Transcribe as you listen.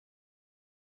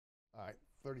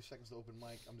30 seconds to open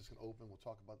mic. I'm just going to open. We'll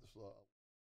talk about this.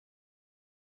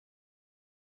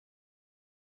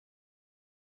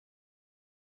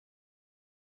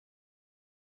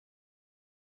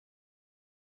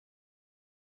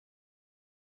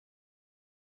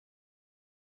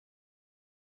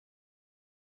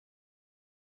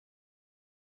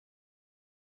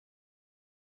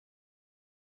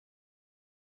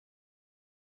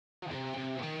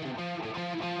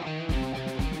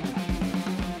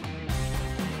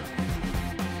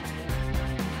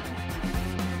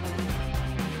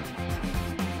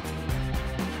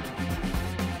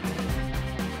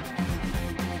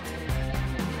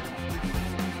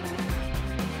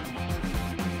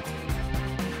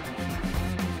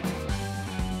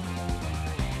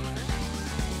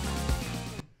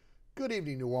 Good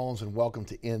evening, New Orleans, and welcome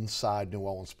to Inside New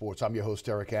Orleans Sports. I'm your host,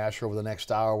 Eric Asher. Over the next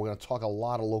hour, we're going to talk a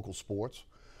lot of local sports.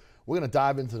 We're going to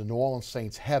dive into the New Orleans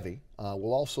Saints heavy.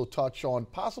 We'll also touch on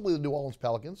possibly the New Orleans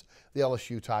Pelicans, the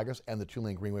LSU Tigers, and the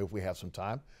Tulane Green Wave if we have some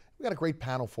time. We've got a great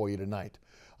panel for you tonight.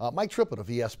 Mike Triplett of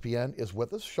ESPN is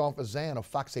with us. Sean Fazende of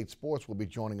Fox 8 Sports will be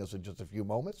joining us in just a few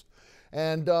moments.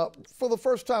 And for the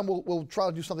first time, we'll try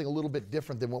to do something a little bit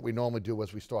different than what we normally do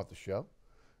as we start the show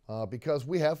because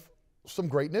we have some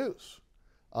great news.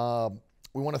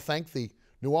 We want to thank the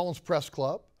New Orleans Press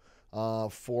Club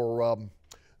for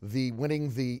winning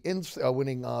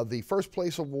the first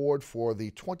place award for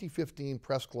the 2015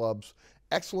 Press Club's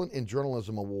Excellent in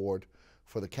Journalism Award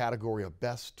for the category of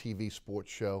Best TV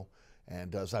Sports Show.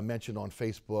 And as I mentioned on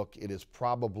Facebook, it is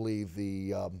probably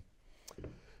the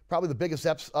biggest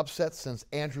upset since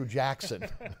Andrew Jackson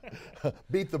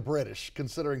beat the British,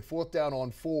 considering 4th down on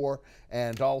 4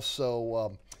 and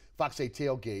also Fox 8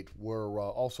 Tailgate were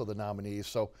also the nominees.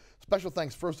 So special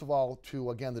thanks, first of all, to,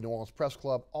 again, the New Orleans Press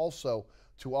Club, also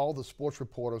to all the sports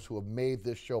reporters who have made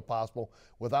this show possible.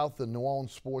 Without the New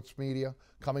Orleans sports media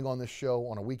coming on this show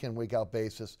on a week-in, week-out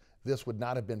basis, this would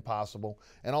not have been possible.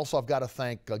 And also I've got to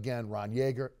thank, again, Ron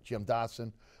Yeager, Jim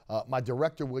Dotson, my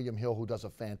director, William Hill, who does a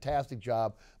fantastic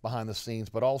job behind the scenes,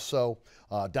 but also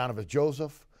Donovan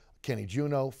Joseph, Kenny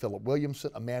Juno, Philip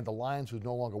Williamson, Amanda Lyons, who's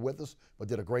no longer with us, but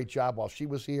did a great job while she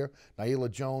was here,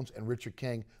 Naila Jones, and Richard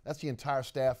King. That's the entire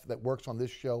staff that works on this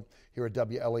show here at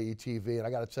WLAE-TV. And I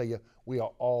got to tell you, we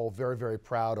are all very, very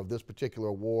proud of this particular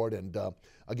award. And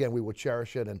again, we will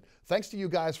cherish it. And thanks to you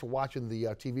guys for watching the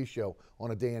TV show on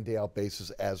a day in, day out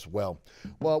basis as well.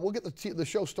 Well, we'll get the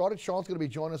show started. Sean's going to be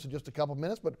joining us in just a couple of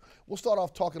minutes, but we'll start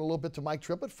off talking a little bit to Mike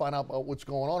Triplett, find out about what's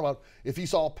going on, about if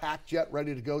he's all packed yet,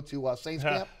 ready to go to Saints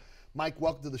camp. Mike,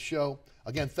 welcome to the show.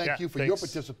 Again, thank you for your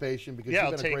participation because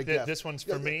you've been a great guest. This one's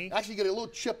for me. Actually, you get a little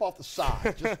chip off the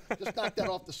side. Just knock that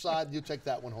off the side and you take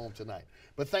that one home tonight.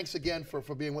 But thanks again for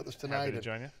being with us tonight. Happy to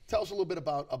join you. Tell us a little bit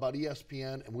about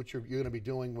ESPN and what you're going to be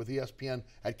doing with ESPN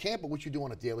at camp, but what you do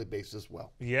on a daily basis as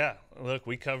well. Yeah, look,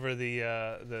 we cover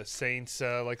the Saints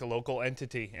like a local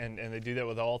entity, and they do that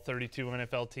with all 32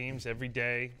 NFL teams every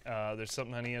day. There's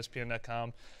something on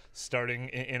ESPN.com. Starting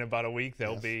in about a week,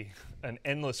 there'll be an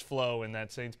endless flow in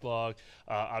that Saints blog.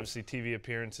 Obviously, TV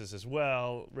appearances as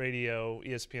well, radio,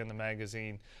 ESPN, the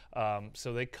magazine.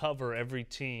 So they cover every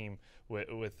team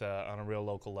with on a real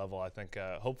local level. I think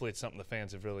hopefully it's something the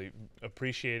fans have really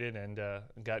appreciated and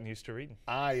gotten used to reading.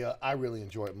 I really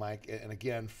enjoy it, Mike. And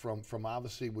again, from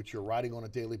obviously what you're writing on a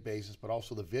daily basis, but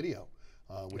also the video,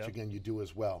 which again you do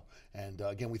as well. And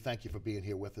again, we thank you for being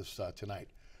here with us tonight.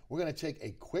 We're going to take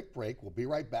a quick break. We'll be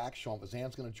right back. Sean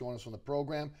Fazande's going to join us on the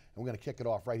program, and we're going to kick it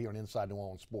off right here on Inside New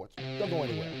Orleans Sports. Don't go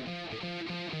anywhere.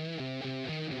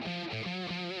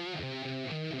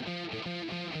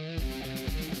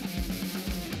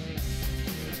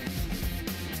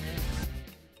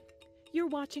 You're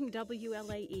watching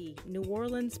WLAE, New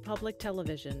Orleans Public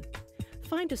Television.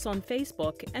 Find us on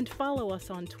Facebook and follow us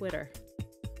on Twitter.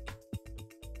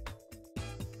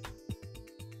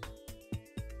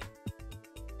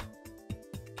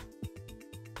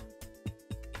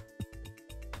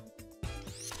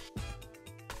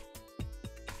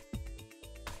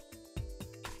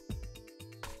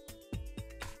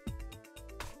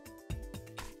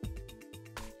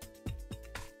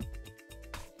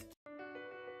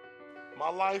 My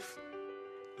life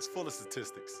is full of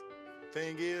statistics.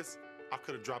 Thing is, I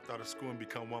could have dropped out of school and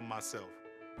become one myself,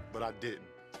 but I didn't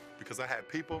because I had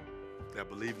people that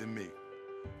believed in me.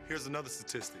 Here's another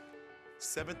statistic.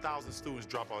 7,000 students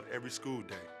drop out every school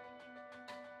day.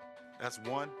 That's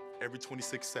 1 every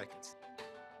 26 seconds.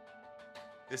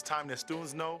 It's time that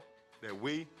students know that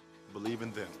we believe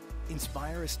in them.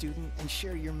 Inspire a student and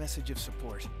share your message of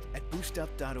support at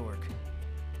boostup.org.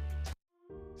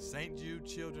 St. Jude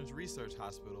Children's Research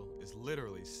Hospital is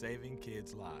literally saving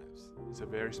kids' lives. It's a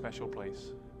very special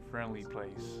place, friendly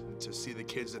place. To see the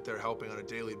kids that they're helping on a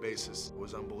daily basis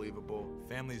was unbelievable.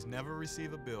 Families never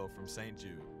receive a bill from St.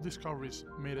 Jude. Discoveries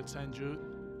made at St. Jude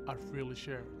are freely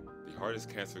shared. The hardest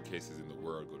cancer cases in the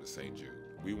world go to St. Jude.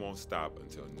 We won't stop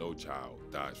until no child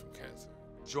dies from cancer.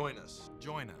 Join us.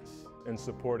 Join us in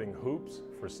supporting Hoops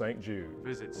for St. Jude.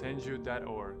 Visit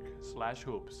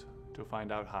stjude.org/hoops to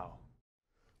find out how.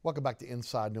 Welcome back to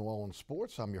Inside New Orleans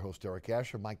Sports. I'm your host, Derek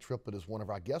Asher. Mike Triplett is one of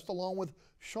our guests, along with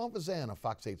Sean Fazende of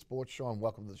Fox 8 Sports. Sean,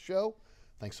 welcome to the show.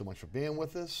 Thanks so much for being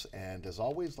with us. And as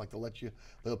always, I'd like to let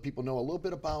people know a little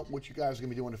bit about what you guys are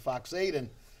going to be doing at Fox 8 and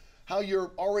how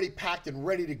you're already packed and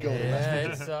ready to go.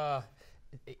 Yeah,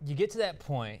 you get to that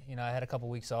point. You know, I had a couple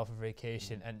weeks off of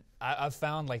vacation, and I've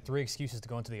found like 3 excuses to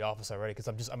go into the office already because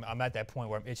I'm at that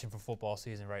point where I'm itching for football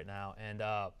season right now. And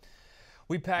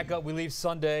we pack up. We leave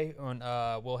Sunday, and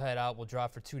we'll head out. We'll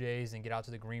drive for 2 days and get out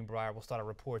to the Greenbrier. We'll start our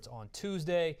reports on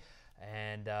Tuesday,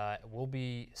 and we'll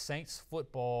be Saints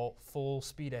football full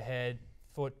speed ahead,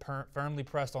 foot firmly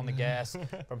pressed on the gas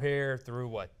from here through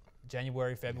what?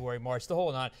 January, February, March, the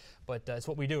whole 9, but it's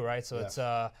what we do, right? So it's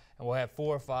and we'll have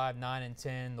 4, 5, 9, and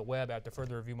 10. The web, after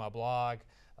further review, my blog,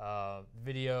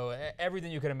 video,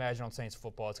 everything you can imagine on Saints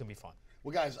football. It's gonna be fun.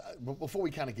 Well, guys, before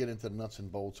we kind of get into the nuts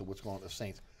and bolts of what's going on with the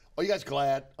Saints, are you guys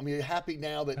glad? I mean, are you happy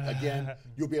now that again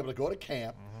you'll be able to go to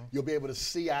camp? You'll be able to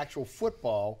see actual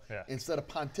football instead of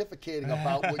pontificating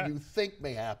about what you think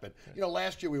may happen. You know,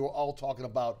 last year we were all talking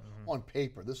about on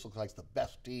paper, this looks like the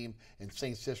best team in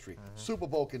Saints history, Super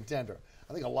Bowl contender.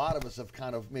 I think a lot of us have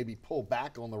kind of maybe pulled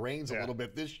back on the reins a little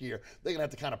bit this year. They're gonna have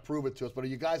to kind of prove it to us. But are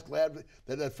you guys glad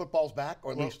that football's back,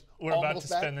 or at least we're about to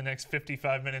spend the next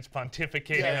 55 minutes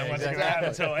pontificating on what's going to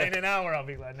happen? So in an hour, I'll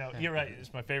be glad. No, you're right.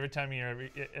 It's my favorite time of year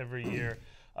every year.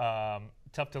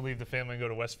 Tough to leave the family and go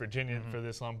to West Virginia for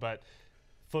this long, but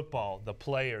football, the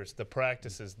players, the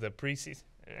practices, the preseason,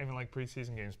 I even like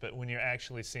preseason games, but when you're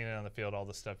actually seeing it on the field, all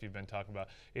the stuff you've been talking about,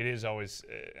 it is always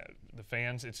the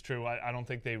fans. It's true. I don't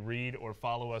think they read or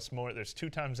follow us more. There's 2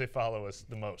 times they follow us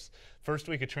the most: first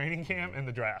week of training camp and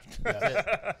the draft.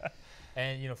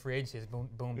 And you know, free agency has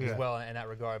boomed as well in that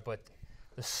regard, but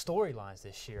the storylines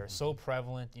this year are so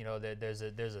prevalent. You know, there's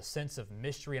a sense of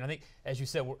mystery, and I think, as you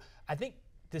said, I think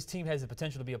this team has the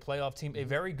potential to be a playoff team, a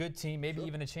very good team, maybe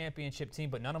even a championship team,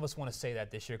 but none of us want to say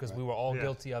that this year because we were all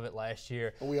guilty of it last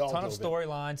year. We all a ton of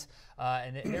storylines,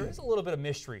 and there is a little bit of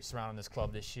mystery surrounding this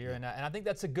club this year, and I think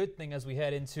that's a good thing as we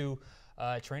head into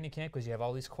training camp because you have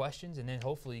all these questions, and then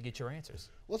hopefully you get your answers.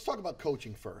 Let's talk about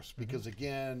coaching first because,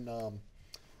 again,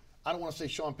 I don't want to say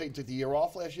Sean Payton took the year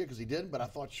off last year because he didn't, but I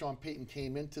thought Sean Payton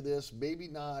came into this maybe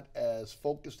not as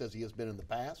focused as he has been in the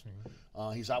past.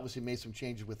 He's obviously made some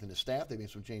changes within his staff. They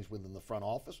made some changes within the front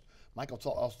office. Mike,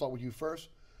 I'll start with you first.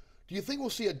 Do you think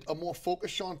we'll see a more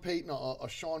focused Sean Payton,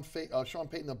 Sean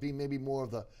Payton will be maybe more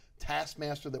of the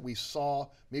taskmaster that we saw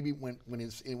maybe when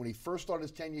he first started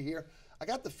his tenure here? I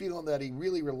got the feeling that he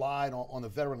really relied on the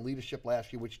veteran leadership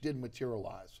last year, which didn't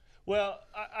materialize. Well,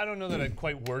 I don't know that I'd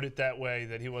quite word it that way,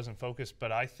 that he wasn't focused,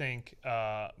 but I think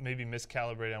maybe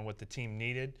miscalibrated on what the team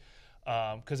needed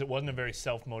because it wasn't a very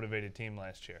self-motivated team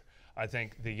last year. I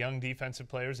think the young defensive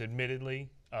players, admittedly,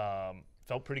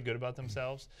 felt pretty good about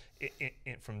themselves.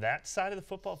 From that side of the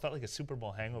football, it felt like a Super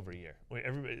Bowl hangover year.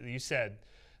 Everybody, you said,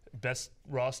 best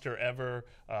roster ever.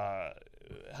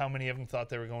 How many of them thought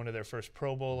they were going to their first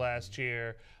Pro Bowl last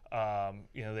year?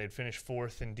 You know, they'd finished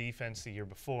 4th in defense the year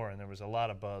before, and there was a lot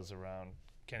of buzz around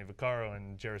Kenny Vaccaro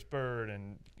and Jarvis Byrd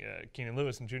and Keenan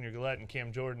Lewis and Junior Gillette and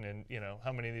Cam Jordan, and you know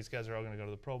how many of these guys are all going to go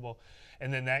to the Pro Bowl.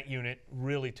 And then that unit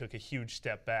really took a huge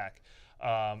step back.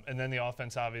 And then the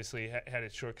offense obviously had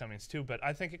its shortcomings too, but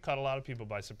I think it caught a lot of people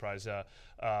by surprise. Zach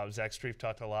Strief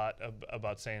talked a lot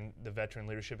about saying the veteran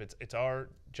leadership, it's our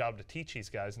job to teach these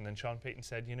guys, and then Sean Payton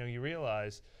said, you know, you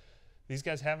realize these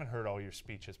guys haven't heard all your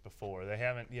speeches before. They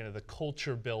haven't, you know, the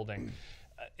culture building.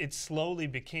 It slowly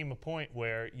became a point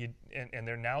where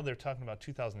they're talking about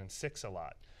 2006 a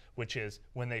lot, which is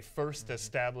when they first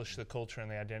established the culture and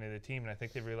the identity of the team, and I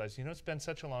think they realized, you know, it's been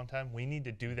such a long time, we need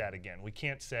to do that again. We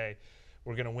can't say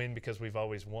we're going to win because we've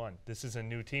always won. This is a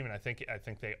new team, and I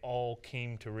think they all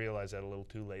came to realize that a little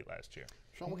too late last year.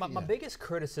 My biggest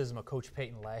criticism of Coach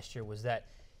Payton last year was that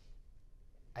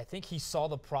I think he saw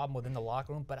the problem within the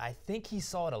locker room, but I think he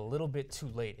saw it a little bit too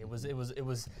late. It was.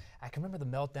 I can remember the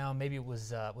meltdown. Maybe it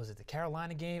was it the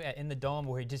Carolina game in the Dome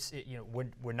where he just, you know,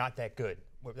 we're not that good.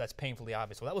 That's painfully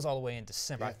obvious. Well, that was all the way in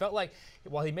December. I felt like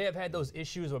while he may have had those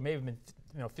issues or may have been,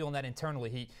 you know, feeling that internally,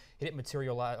 he didn't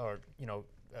materialize or, you know,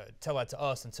 tell that to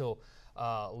us until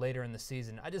later in the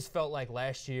season. I just felt like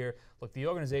last year, look, the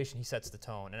organization, he sets the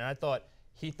tone, and I thought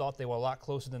he thought they were a lot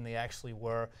closer than they actually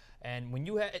were. And when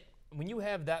you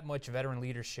have that much veteran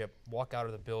leadership walk out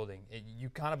of the building, you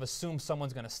kind of assume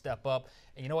someone's going to step up.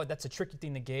 And you know what? That's a tricky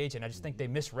thing to gauge, and I just think they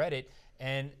misread it.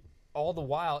 And all the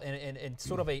while in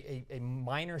sort of a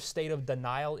minor state of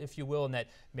denial, if you will, and that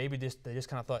maybe they just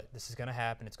kind of thought this is going to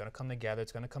happen, it's going to come together,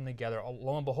 it's going to come together.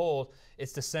 Lo and behold,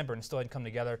 it's December and it still hadn't come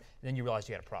together, and then you realize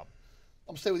you had a problem.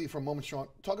 I'm going to stay with you for a moment, Sean.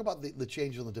 Talk about the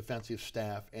change on the defensive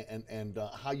staff and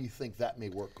how you think that may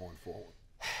work going forward.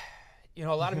 You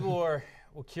know, a lot of people were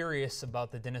curious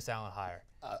about the Dennis Allen hire.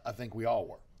 I think we all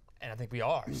were. And I think we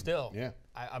are still. Yeah.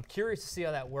 I'm curious to see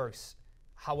how that works.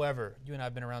 However, you and I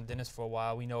have been around Dennis for a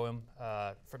while. We know him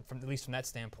from at least from that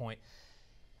standpoint.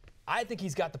 I think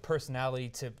he's got the personality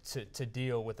to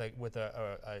deal with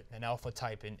an alpha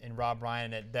type in Rob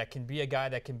Ryan that can be a guy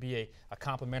that can be a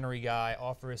complimentary guy,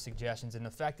 offer his suggestions, and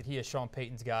the fact that he is Sean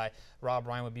Payton's guy, Rob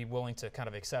Ryan would be willing to kind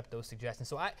of accept those suggestions.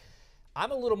 So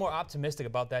I'm a little more optimistic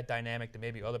about that dynamic than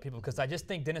maybe other people because I just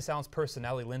think Dennis Allen's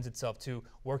personality lends itself to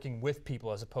working with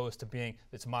people as opposed to being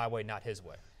it's my way, not his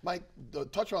way. Mike,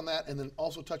 touch on that and then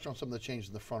also touch on some of the changes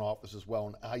in the front office as well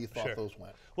and how you thought those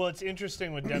went. Well, it's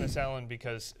interesting with Dennis Allen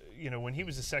because, you know, when he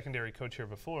was a secondary coach here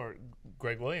before,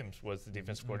 Greg Williams was the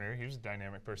defensive coordinator. He was a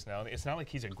dynamic personality. It's not like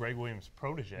he's a Greg Williams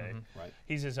protege. Right.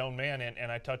 He's his own man, and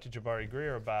I talked to Jabari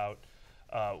Greer about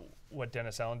what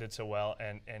Dennis Allen did so well,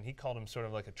 and he called him sort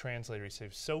of like a translator. He said he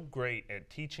was so great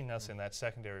at teaching us in that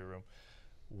secondary room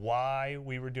why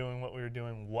we were doing what we were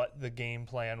doing, what the game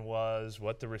plan was,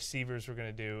 what the receivers were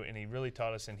going to do, and he really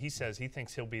taught us, and he says he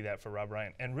thinks he'll be that for Rob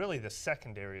Ryan. And really the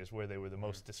secondary is where they were the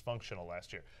most dysfunctional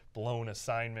last year. Blown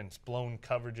assignments, blown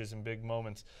coverages in big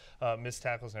moments, missed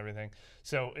tackles and everything.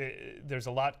 So there's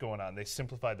a lot going on. They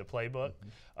simplified the playbook,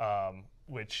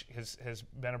 which has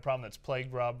been a problem that's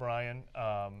plagued Rob Ryan,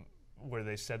 where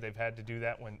they said they've had to do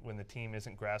that when the team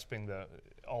isn't grasping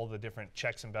all the different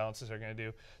checks and balances they're going to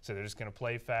do. So they're just going to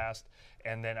play fast.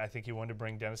 And then I think he wanted to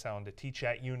bring Dennis Allen to teach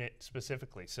that unit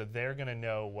specifically. So they're going to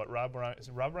know what Rob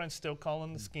Ryan's still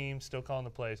calling the scheme, still calling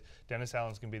the plays. Dennis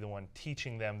Allen's going to be the one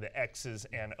teaching them the X's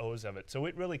and O's of it. So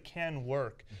it really can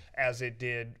work as it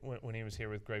did when he was here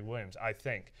with Greg Williams, I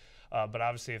think. But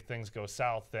obviously if things go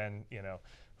south, then, you know,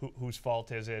 whose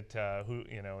fault is it?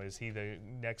 Is he the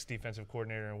next defensive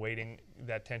coordinator and waiting?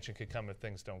 That tension could come if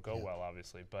things don't go well,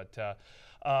 obviously. But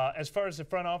as far as the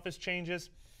front office changes,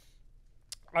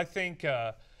 I think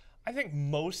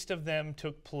most of them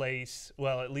took place.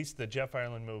 Well, at least the Jeff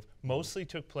Ireland move mostly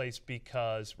took place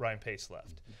because Ryan Pace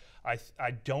left.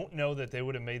 I don't know that they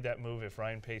would have made that move if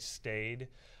Ryan Pace stayed.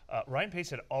 Ryan Pace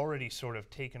had already sort of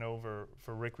taken over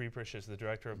for Rick Rieprich as the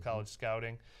director of college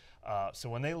scouting. So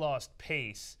when they lost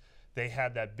Pace, they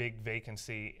had that big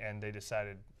vacancy, and they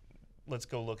decided, let's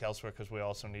go look elsewhere because we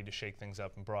also need to shake things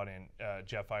up, and brought in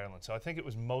Jeff Ireland. So I think it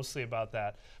was mostly about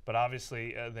that, but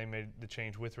obviously they made the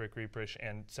change with Rick Rieprich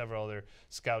and several other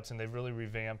scouts, and they've really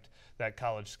revamped that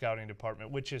college scouting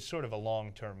department, which is sort of a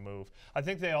long-term move. I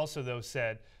think they also, though,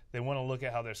 said they want to look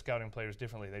at how they're scouting players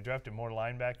differently. They drafted more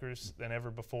linebackers than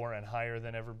ever before and higher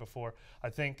than ever before. I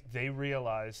think they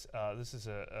realize, this is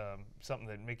something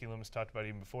that Mickey Loomis talked about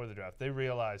even before the draft, they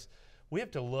realize we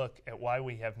have to look at why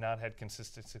we have not had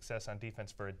consistent success on defense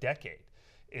for a decade.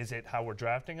 Is it how we're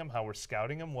drafting them, how we're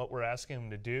scouting them, what we're asking them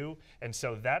to do? And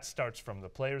so that starts from the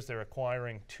players they're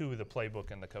acquiring to the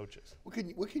playbook and the coaches. What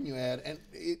can you add? And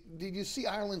did you see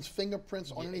Ireland's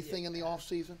fingerprints on anything in the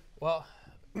offseason? Well,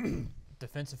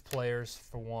 defensive players,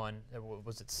 for one.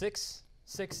 Was it six?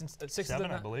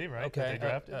 Seven, I believe, right? Okay, that they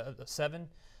drafted? 7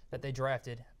 that they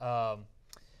drafted. I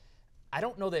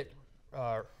don't know that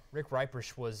Rick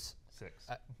Rieprich was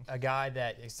a guy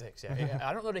that is 6. Yeah.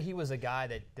 I don't know that he was a guy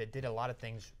that did a lot of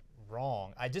things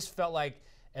wrong. I just felt like,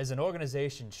 as an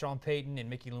organization, Sean Payton and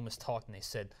Mickey Loomis talked, and they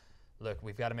said, look,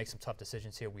 we've got to make some tough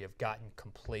decisions here. We have gotten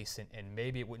complacent, and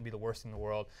maybe it wouldn't be the worst thing in the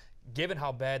world, given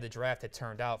how bad the draft had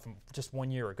turned out from just 1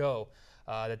 year ago,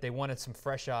 that they wanted some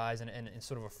fresh eyes and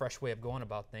sort of a fresh way of going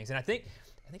about things. And I think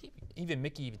even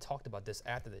Mickey even talked about this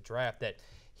after the draft, that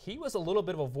he was a little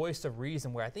bit of a voice of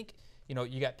reason, where I think, you know,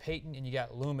 you got Payton and you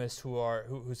got Loomis,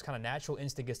 whose kind of natural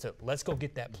instinct is to, let's go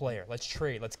get that player, let's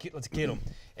trade, let's get him.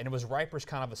 And it was Riper's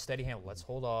kind of a steady hand. Let's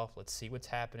hold off, let's see what's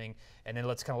happening, and then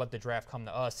let's kind of let the draft come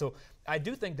to us. So I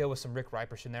do think there was some Rick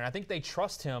Rieprich in there. And I think they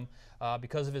trust him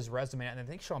because of his resume, and I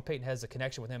think Sean Payton has a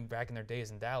connection with him back in their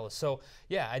days in Dallas. So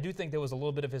yeah, I do think there was a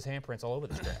little bit of his handprints all over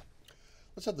this draft.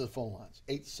 Let's head to the phone lines.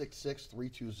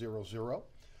 866-3200.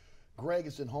 Greg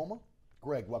is in Houma.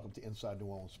 Greg, welcome to Inside New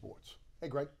Orleans Sports. Hey,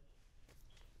 Greg.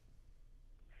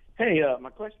 Hey, my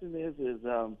question is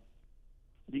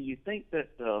do you think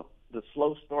that the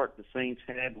slow start the Saints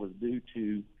had was due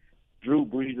to Drew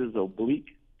Brees'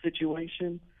 oblique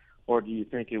situation, or do you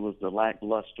think it was the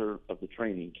lackluster of the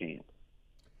training camp?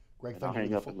 Greg, I'll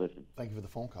hang up and listen. Thank you for the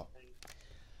phone call.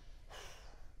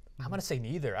 I'm going to say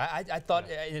neither. I thought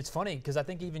it's funny because I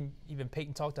think even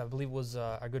Peyton talked, I believe it was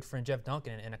our good friend Jeff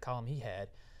Duncan in a column he had.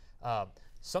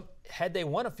 Had they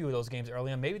won a few of those games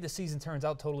early on, maybe the season turns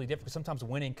out totally different because sometimes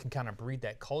winning can kind of breed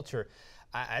that culture.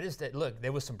 Look,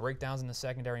 there was some breakdowns in the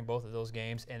secondary in both of those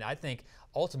games, and I think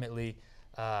ultimately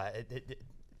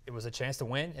it was a chance to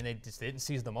win, and they just didn't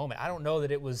seize the moment. I don't know that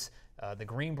it was the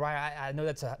Greenbrier. I know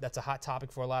that's a hot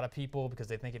topic for a lot of people because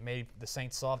they think it made the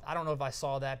Saints soft. I don't know if I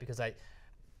saw that because I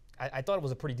thought it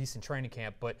was a pretty decent training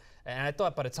camp, and I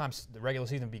thought by the time the regular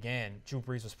season began, Drew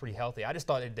Brees was pretty healthy. I just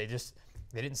thought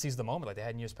they didn't seize the moment like they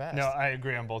had in years past. No, I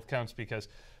agree on both counts because,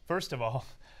 first of all,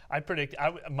 I predict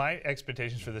my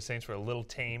expectations for the Saints were a little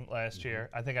tame last year.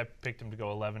 I think I picked them to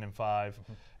go 11-5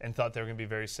 and thought they were going to be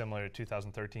very similar to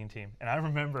 2013 team. And I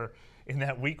remember in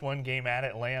that Week 1 game at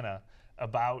Atlanta,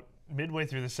 about midway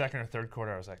through the second or third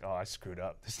quarter, I was like, oh, I screwed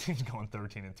up. This team's going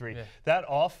 13-3. Yeah. That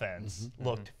offense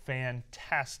looked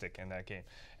fantastic in that game.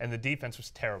 And the defense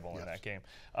was terrible in that game.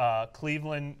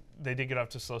 Cleveland, they did get off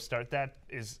to a slow start. That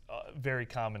is very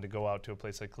common to go out to a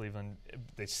place like Cleveland.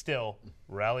 They still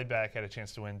rallied back, had a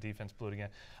chance to win. Defense blew it again.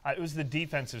 It was the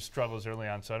defensive struggles early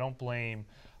on, so I don't blame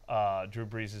Drew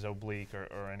Brees' oblique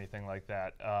or anything like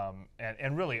that.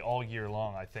 And really all year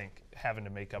long, I think, having to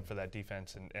make up for that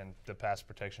defense and the pass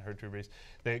protection hurt Drew Brees.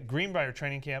 The Greenbrier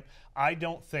training camp, I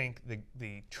don't think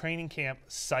the training camp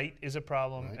site is a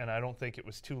problem, and I don't think it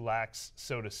was too lax,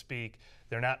 so to speak.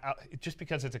 They're not out, just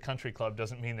because it's a country club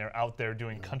doesn't mean they're out there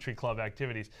doing country club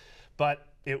activities. But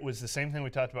it was the same thing we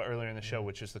talked about earlier in the show,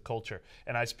 which is the culture.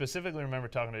 And I specifically remember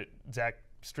talking to Zach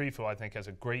Streif, who I think has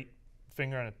a great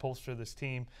finger on the pulse for this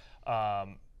team,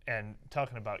 and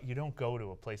talking about you don't go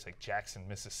to a place like Jackson,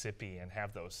 Mississippi and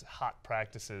have those hot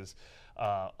practices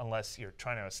unless you're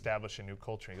trying to establish a new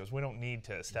culture. He goes, we don't need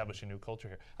to establish a new culture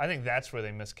here. I think that's where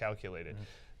they miscalculated.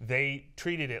 They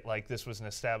treated it like this was an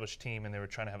established team and they were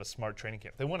trying to have a smart training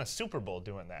camp. They won a Super Bowl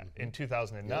doing that in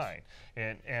 2009.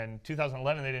 Yes. And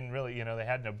 2011, they didn't really, they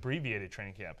had an abbreviated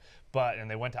training camp. And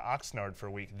they went to Oxnard for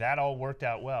a week. That all worked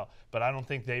out well. But I don't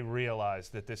think they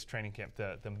realized that this training camp,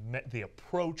 the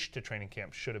approach to training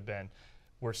camp should have been,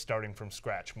 we're starting from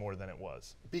scratch more than it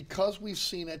was. Because we've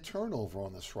seen a turnover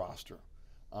on this roster,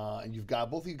 and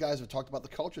both of you guys have talked about the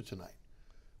culture tonight.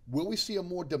 Will we see a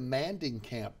more demanding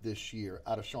camp this year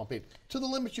out of Sean Payton? To the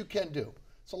limits you can do.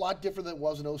 It's a lot different than it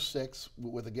was in 06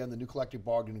 with, again, the new collective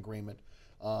bargaining agreement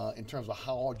in terms of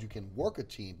how hard you can work a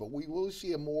team. But we will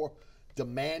see a more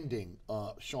demanding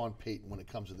Sean Payton when it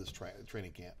comes to this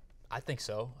training camp. I think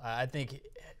so. I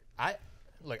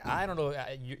don't know.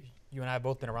 You and I have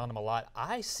both been around him a lot.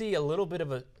 I see a little bit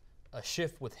of a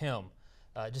shift with him.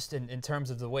 Just in terms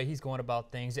of the way he's going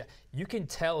about things. You can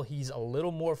tell he's a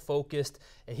little more focused,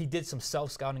 and he did some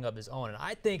self-scouting of his own. And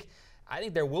I think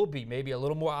there will be maybe a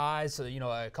little more eyes,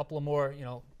 a couple of more,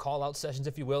 call-out sessions,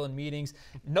 if you will, in meetings.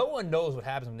 No one knows what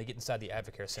happens when they get inside the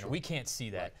Advocare Center. We can't see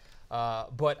that. Right.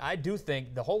 But I do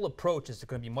think the whole approach is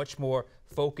going to be much more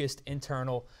focused,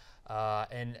 internal,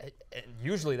 and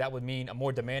usually that would mean a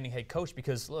more demanding head coach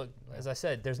because, look, as I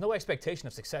said, there's no expectation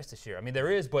of success this year. I mean,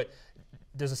 there is, but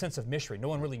there's a sense of mystery. No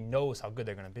one really knows how good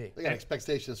they're going to be. They got an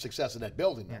expectation of success in that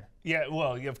building. Yeah,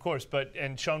 well, of course.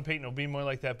 And Sean Payton will be more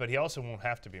like that, but he also won't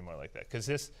have to be more like that because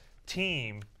this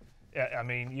team, I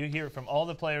mean, you hear from all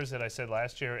the players that I said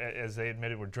last year, as they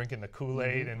admitted, were drinking the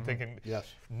Kool-Aid and thinking,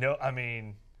 no, I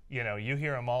mean, you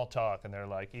hear them all talk, and they're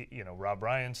like, Rob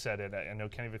Ryan said it. I know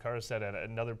Kenny Vaccaro said it.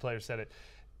 Another player said it.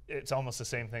 It's almost the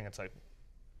same thing. It's like,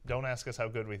 don't ask us how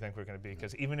good we think we're going to be,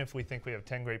 because even if we think we have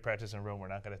 10 great practices in a row, we're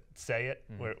not going to say it.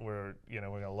 We're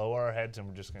going to lower our heads and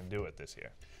we're just going to do it this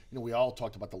year. We all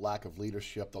talked about the lack of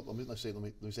leadership. Let me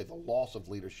say the loss of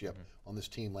leadership on this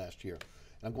team last year.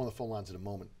 And I'm going to the phone lines in a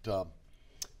moment.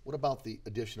 What about the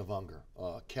addition of Unger,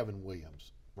 Kevin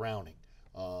Williams, Browner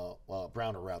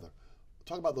rather?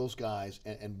 Talk about those guys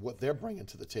and what they're bringing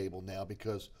to the table now,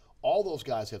 because all those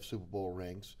guys have Super Bowl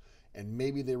rings. And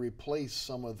maybe they replace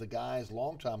some of the guys,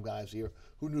 longtime guys here,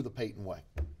 who knew the Payton way.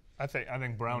 I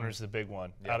think Browner's the big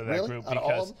one out of that really? group. Out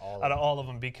because of all of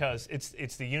them, because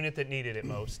it's the unit that needed it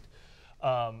most.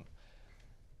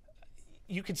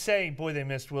 You could say, boy, they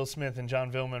missed Will Smith and John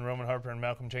Villman, Roman Harper, and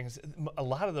Malcolm Jenkins. A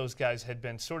lot of those guys had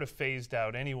been sort of phased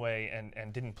out anyway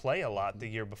and didn't play a lot the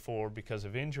year before because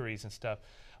of injuries and stuff.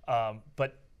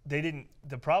 But they didn't.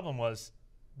 The problem was,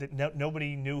 that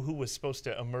nobody knew who was supposed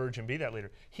to emerge and be that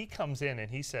leader. He comes in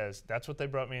and he says, "That's what they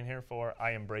brought me in here for.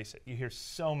 I embrace it." You hear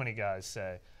so many guys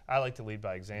say, "I like to lead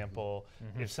by example.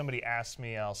 If somebody asks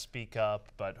me, I'll speak up."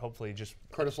 But hopefully, just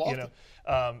Curtis Lofton. you know,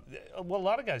 well, a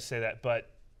lot of guys say that,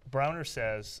 but Browner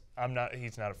says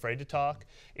he's not afraid to talk.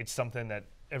 It's something that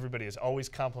everybody has always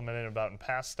complimented about in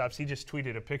past stops. He just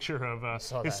tweeted a picture of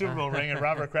his Super Bowl ring, and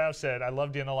Robert Kraft said, "I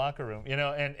loved you in the locker room." You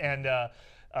know, and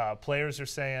players are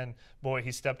saying, "Boy,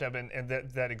 he stepped up." And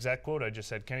that exact quote I just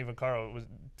said, Kenny Vaccaro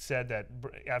said that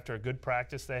after a good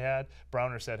practice they had,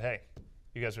 Browner said, "Hey,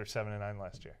 you guys were 7-9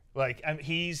 last year." Like,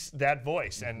 he's that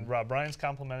voice, and Rob Ryan's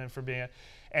complimented for being it.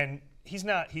 And he's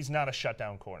not a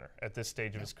shutdown corner at this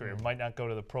stage of his career. Might not go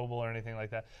to the Pro Bowl or anything like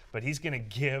that, but he's going to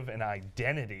give an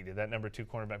identity to that number 2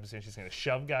 cornerback position. He's going to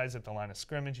shove guys at the line of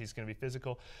scrimmage. He's going to be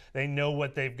physical. They know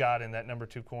what they've got in that number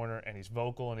 2 corner, and he's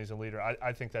vocal and he's a leader.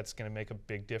 I think that's going to make a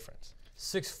big difference.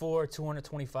 6'4",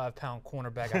 225-pound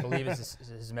cornerback, I believe is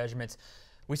his measurements.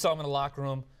 We saw him in the locker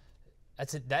room.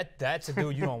 That's a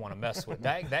dude you don't want to mess with.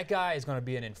 That guy is going to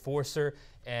be an enforcer,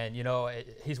 and you know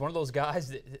he's one of those guys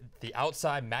that the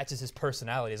outside matches his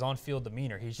personality, his on-field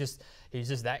demeanor. He's just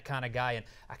that kind of guy. And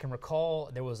I can recall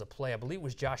there was a play, I believe it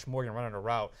was Josh Morgan running a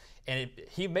route, and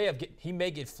he may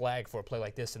get flagged for a play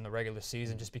like this in the regular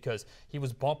season just because he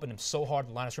was bumping him so hard at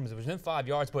the line of scrimmage. It was within 5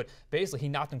 yards, but basically he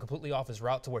knocked him completely off his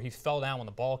route to where he fell down when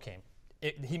the ball came.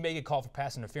 He may get called for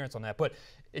pass interference on that, but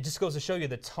it just goes to show you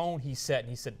the tone he set. And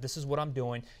he said, "This is what I'm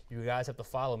doing. You guys have to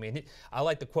follow me." And I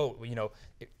like the quote, you know,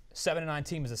 7-9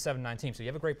 team is a 7-9 team. So you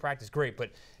have a great practice, great,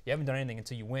 but you haven't done anything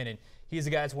until you win. And he's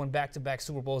the guy that's won back-to-back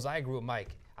Super Bowls. I agree with Mike.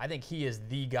 I think he is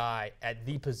the guy at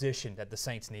the position that the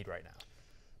Saints need right now.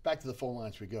 Back to the phone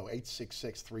lines we go,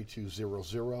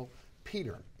 866-3200.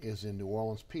 Peter is in New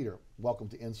Orleans. Peter, welcome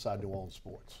to Inside New Orleans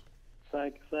Sports.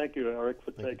 Thank you, Eric, for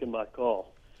taking my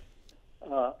call.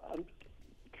 I'm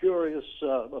curious,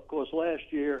 of course, last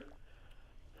year,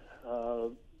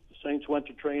 the Saints went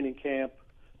to training camp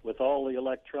with all the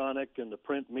electronic and the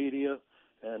print media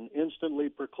and instantly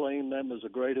proclaimed them as the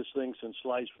greatest thing since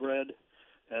sliced bread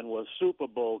and was Super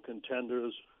Bowl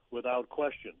contenders without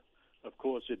question. Of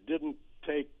course, it didn't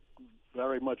take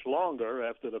very much longer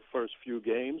after the first few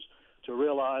games to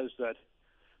realize that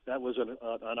that was an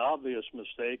obvious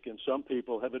mistake, and some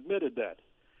people have admitted that.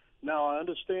 Now, I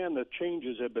understand that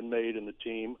changes have been made in the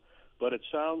team, but it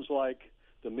sounds like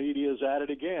the media is at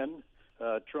it again,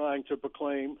 trying to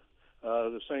proclaim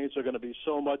the Saints are going to be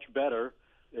so much better,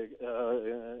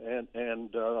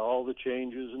 and all the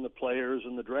changes in the players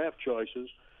and the draft choices.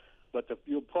 But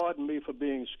you'll pardon me for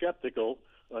being skeptical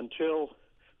until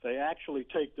they actually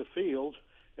take the field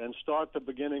and start the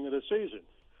beginning of the season,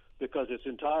 because it's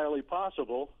entirely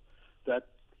possible that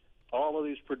all of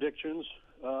these predictions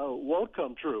won't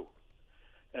come true.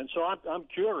 And so I'm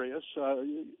curious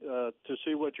to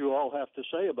see what you all have to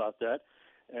say about that.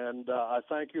 And I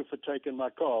thank you for taking my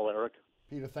call, Eric.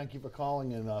 Peter, thank you for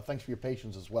calling, and thanks for your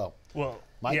patience as well. Well,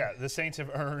 Mike? Yeah, the Saints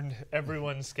have earned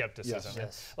everyone's skepticism.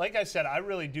 Yes. Like I said, I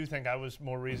really do think I was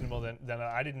more reasonable than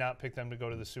I did not pick them to go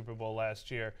to the Super Bowl last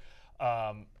year.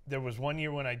 There was one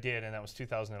year when I did, and that was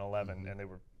 2011, and they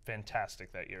were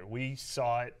fantastic that year. We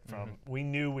saw it we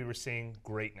knew we were seeing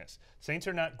greatness. Saints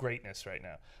are not greatness right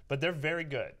now, but they're very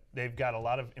good. They've got a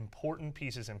lot of important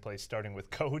pieces in place, starting with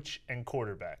coach and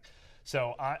quarterback.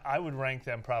 So I would rank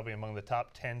them probably among the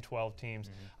top 10, 12 teams.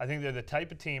 I think they're the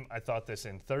type of team, I thought this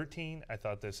in 13, I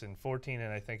thought this in 14,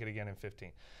 and I think it again in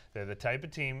 15. They're the type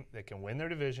of team that can win their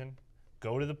division,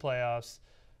 go to the playoffs,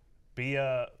 be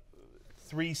a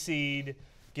 3 seed,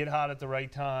 get hot at the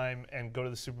right time, and go to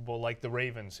the Super Bowl, like the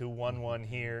Ravens, who won one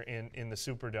here in the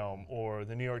Superdome, or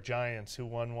the New York Giants, who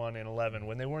won one in 11,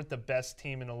 when they weren't the best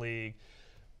team in the league,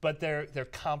 but they're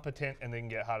competent and they can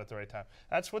get hot at the right time.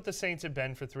 That's what the Saints have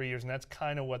been for 3 years, and that's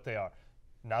kind of what they are.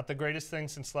 Not the greatest thing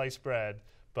since sliced bread,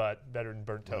 but better than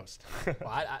burnt toast.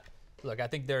 Well, look, I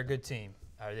think they're a good team.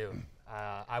 I do.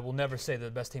 I will never say they're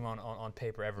the best team on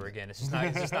paper ever again. It's just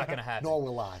not going to happen. Nor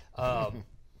will I.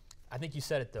 I think you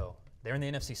said it, though. They're in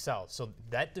the NFC South, so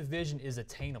that division is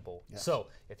attainable. Yes. So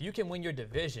if you can win your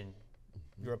division,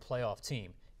 you're a playoff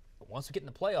team. But once we get in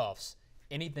the playoffs,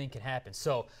 anything can happen.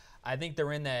 So I think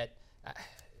they're in that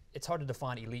it's hard to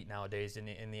define elite nowadays in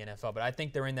the NFL, but I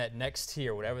think they're in that next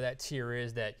tier, whatever that tier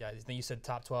is, that I think you said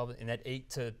top 12, in that 8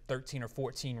 to 13 or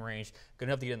 14 range, good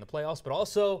enough to get in the playoffs, but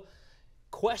also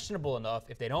questionable enough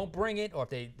if they don't bring it, or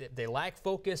if they lack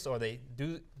focus, or they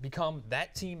do become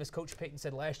that team, as Coach Payton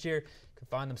said last year, could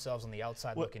find themselves on the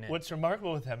outside looking in. What's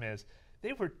remarkable with them is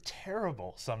they were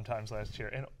terrible sometimes last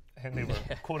year, and they were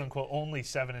quote unquote only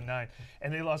 7-9,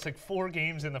 and they lost like 4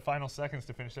 games in the final seconds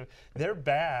to finish it. They're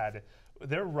bad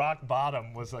their rock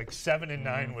bottom was like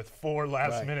 7-9 with 4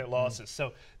 last-minute losses.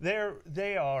 So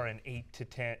they are an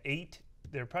 8.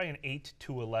 They're probably an 8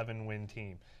 to 11 win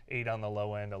team. 8 on the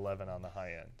low end, 11 on the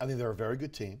high end. I think they're a very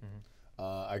good team.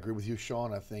 I agree with you,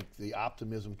 Sean. I think the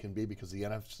optimism can be because the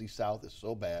NFC South is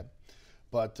so bad.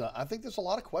 But I think there's a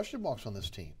lot of question marks on this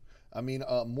team. I mean,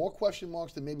 more question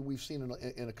marks than maybe we've seen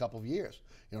in a couple of years.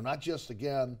 You know, not just,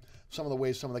 again, some of the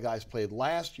ways some of the guys played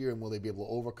last year and will they be able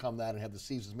to overcome that and have the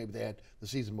seasons maybe they had the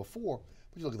season before.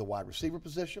 But you look at the wide receiver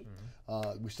position.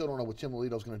 We still don't know what Tim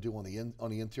Lelito's going to do on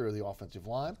the interior of the offensive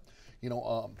line. You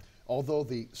know, although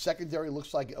the secondary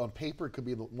looks like on paper it could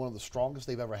be one of the strongest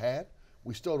they've ever had,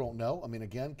 we still don't know. I mean,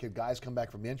 again, can guys come back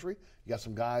from injury? You got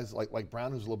some guys like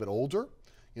Brown who's a little bit older.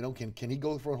 You know, can he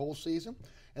go for a whole season?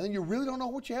 And then you really don't know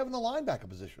what you have in the linebacker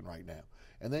position right now.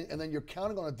 And then you're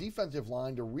counting on a defensive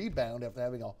line to rebound after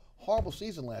having a horrible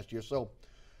season last year. So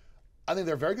I think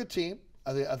they're a very good team.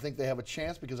 I think they have a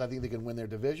chance because I think they can win their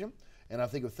division. And I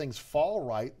think if things fall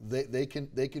right, they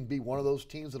can be one of those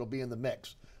teams that'll be in the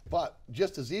mix. But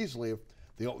just as easily, if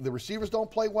the receivers don't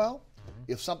play well,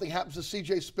 if something happens to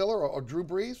C.J. Spiller or Drew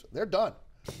Brees, they're done.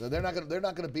 They're not going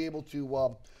to be able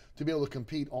to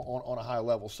compete on a high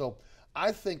level. So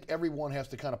I think everyone has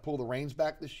to kind of pull the reins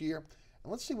back this year.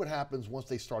 And let's see what happens once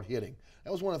they start hitting.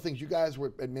 That was one of the things. You guys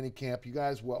were at minicamp. You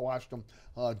guys watched them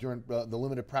during the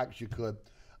limited practice you could.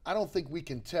 I don't think we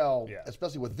can tell,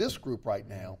 especially with this group right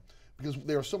now, because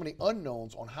there are so many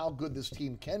unknowns on how good this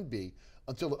team can be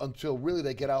until really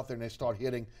they get out there and they start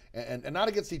hitting, and not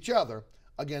against each other,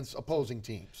 against opposing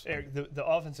teams. Eric, the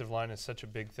offensive line is such a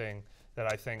big thing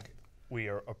that I think we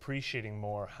are appreciating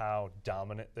more how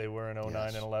dominant they were in 09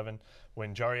 and 11,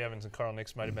 when Jari Evans and Carl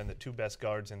Nix might have been the 2 best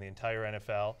guards in the entire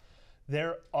NFL.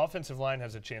 Their offensive line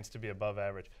has a chance to be above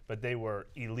average, but they were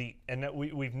elite. And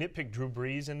we've nitpicked Drew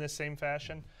Brees in this same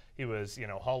fashion. He was, you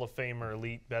know, Hall of Famer,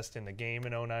 elite, best in the game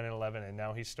in 09 and 11, and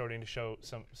now he's starting to show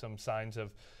some signs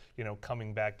of, you know,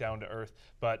 coming back down to earth.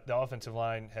 But the offensive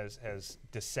line has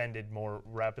descended more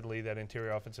rapidly, that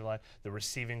interior offensive line. The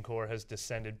receiving core has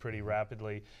descended pretty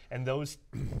rapidly. And those,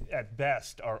 at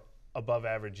best, are above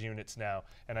average units now.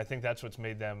 And I think that's what's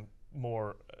made them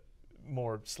more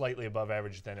slightly above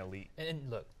average than elite.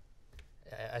 And look,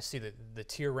 I see the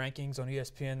tier rankings on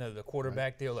ESPN, the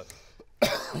quarterback deal. Look,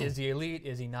 is he elite?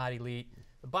 Is he not elite?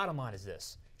 The bottom line is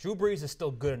this. Drew Brees is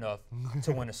still good enough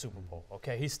to win a Super Bowl,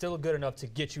 okay? He's still good enough to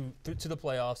get you to the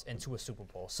playoffs and to a Super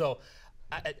Bowl. So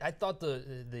I thought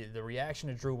the reaction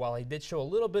to Drew, while he did show a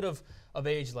little bit of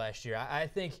age last year, I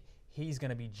think he's going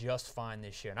to be just fine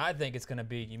this year. And I think it's going to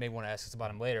be, you may want to ask us about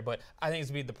him later, but I think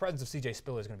it's going to be the presence of C.J.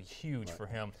 Spiller is going to be huge for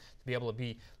him to be able to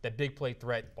be that big play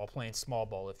threat while playing small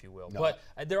ball, if you will. No.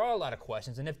 But there are a lot of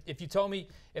questions. And if you told me,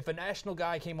 if a national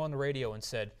guy came on the radio and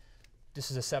said, this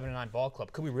is a 7-9 ball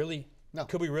club, could we really – No.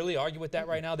 Could we really argue with that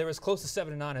right now? They're as close to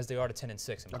 7-9 as they are to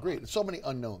 10-6. Agreed. So many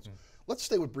unknowns. Let's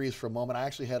stay with Brees for a moment. I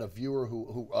actually had a viewer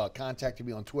who contacted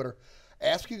me on Twitter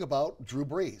asking about Drew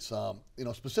Brees. You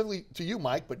know, specifically to you,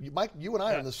 Mike. But Mike, you and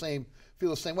I are feel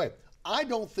the same way. I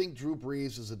don't think Drew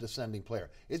Brees is a descending player.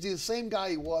 Is he the same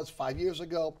guy he was 5 years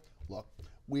ago? Look,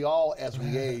 we all, as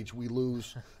we age, we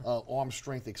lose arm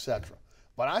strength, etc.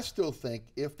 But I still think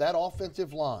if that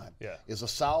offensive line is a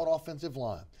solid offensive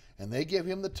line, and they give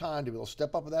him the time to be able to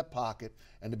step up in that pocket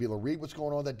and to be able to read what's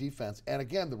going on in that defense. And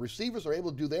again, the receivers are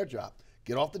able to do their job.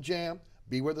 Get off the jam,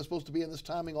 be where they're supposed to be in this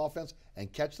timing offense,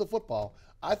 and catch the football.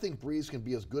 I think Brees can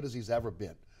be as good as he's ever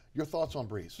been. Your thoughts on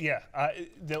Brees? Yeah,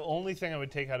 the only thing I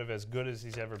would take out of as good as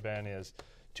he's ever been is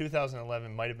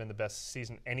 2011 might have been the best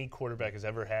season any quarterback has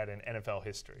ever had in NFL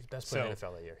history. Best player in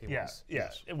NFL that year. He was. Yeah.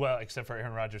 Yes. Well, except for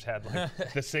Aaron Rodgers had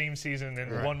like the same season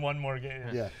and won one more game.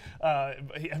 Yeah.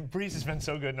 Brees has been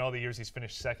so good in all the years he's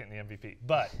finished second in the MVP.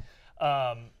 But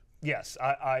yes,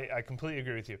 I completely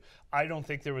agree with you. I don't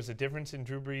think there was a difference in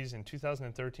Drew Brees in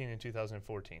 2013 and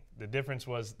 2014. The difference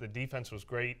was the defense was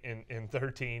great in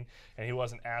 13, and he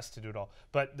wasn't asked to do it all.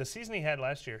 But the season he had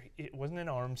last year, it wasn't an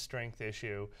arm strength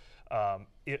issue.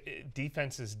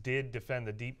 Defenses did defend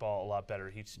the deep ball a lot better.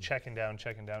 He's checking down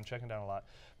a lot.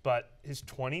 But his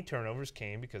 20 turnovers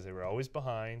came because they were always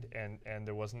behind, and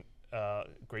there wasn't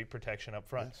great protection up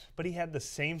front. Yes. But he had the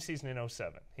same season in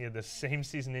 07. He had the same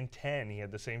season in 10. He had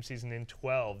the same season in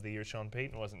 12, the year Sean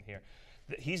Payton wasn't here.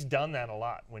 He's done that a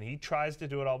lot. When he tries to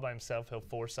do it all by himself, he'll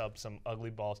force up some ugly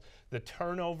balls. The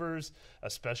turnovers,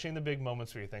 especially in the big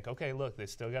moments where you think, okay, look, they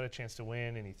still got a chance to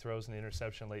win, and he throws an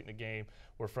interception late in the game,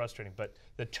 were frustrating. But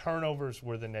the turnovers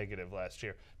were the negative last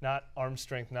year. Not arm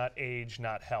strength, not age,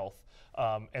 not health.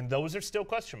 And those are still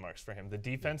question marks for him. The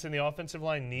defense and the offensive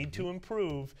line need to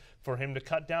improve for him to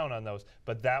cut down on those,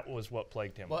 but that was what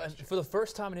plagued him last year. For the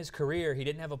first time in his career, he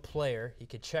didn't have a player he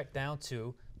could check down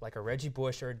to, like a Reggie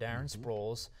Bush or a Darren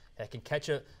Sproles, that can catch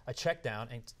a check down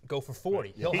and go for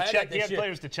 40. Right. He had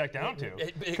players to check down to.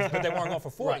 But they weren't going for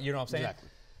 40, Right. You know what I'm saying? Exactly.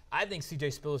 I think C.J.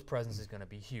 Spiller's presence is going to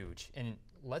be huge. And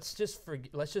let's just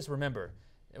remember,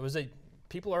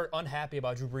 people are unhappy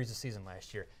about Drew Brees' season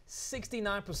last year.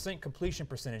 69% completion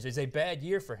percentage is a bad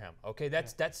year for him. Okay,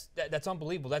 that's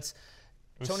unbelievable.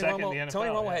 Tony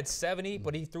Romo had 70,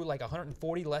 but he threw like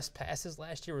 140 less passes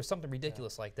last year or something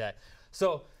ridiculous like that.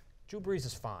 So Drew Brees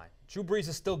is fine. Drew Brees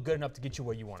is still good enough to get you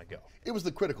where you want to go. It was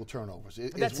the critical turnovers.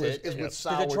 That's it.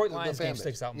 The Detroit Lions game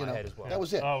sticks out in my head as well. That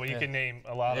was it. Oh, you can name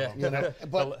a lot of them.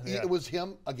 But it was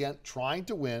him, again, trying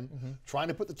to win, trying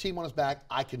to put the team on his back.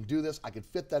 I can do this. I can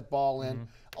fit that ball in.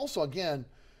 Also, again,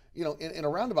 in a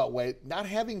roundabout way, not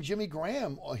having Jimmy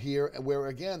Graham here, where,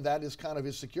 again, that is kind of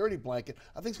his security blanket,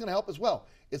 I think is going to help as well.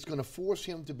 It's going to force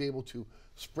him to be able to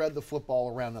spread the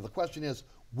football around. Now, the question is,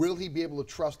 will he be able to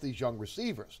trust these young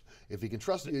receivers? If he can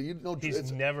trust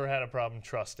he's never had a problem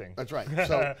trusting. That's right.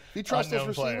 So if he trusts those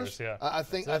receivers, players, I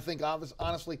think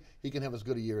honestly he can have as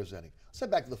good a year as any. Let's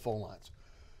head back to the phone lines.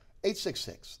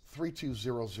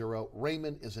 866-3200.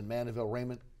 Raymond is in Mandeville.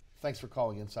 Raymond, thanks for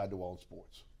calling Inside New Orleans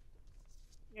Sports.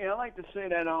 Yeah, I'd like to say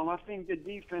that. I think the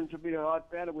defense will be a lot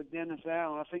better with Dennis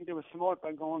Allen. I think they were smart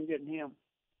by going and getting him.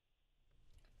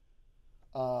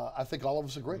 I think all of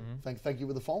us agree. Thank you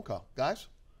for the phone call, guys.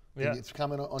 It's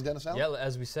comment on Dennis Allen. Yeah,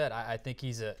 as we said, I think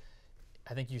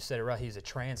I think you said it right. He's a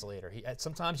translator.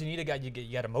 Sometimes you need a guy. You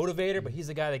got a motivator, but he's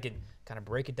a guy that can kind of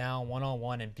break it down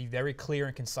one-on-one and be very clear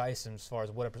and concise as far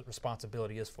as what a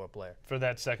responsibility is for a player. For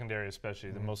that secondary,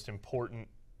 especially the most important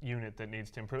unit that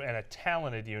needs to improve, and a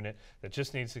talented unit that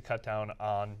just needs to cut down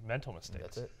on mental mistakes.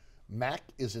 That's it. Mac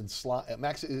is in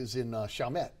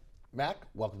Chalmette. Mac,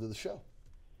 welcome to the show.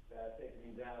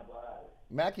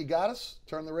 Mac, you got us?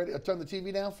 Turn the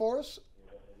TV down for us.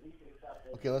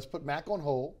 Okay, let's put Mac on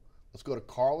hold. Let's go to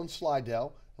Carl and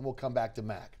Slidell, and we'll come back to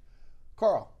Mac.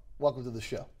 Carl, welcome to the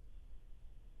show.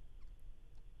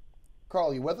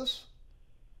 Carl, you with us?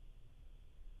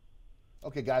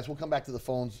 Okay, guys, we'll come back to the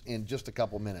phones in just a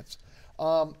couple minutes.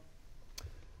 On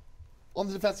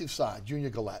the defensive side, Junior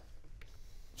Gillette.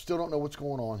 Still don't know what's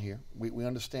going on here. We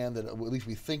understand that, at least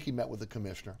we think he met with the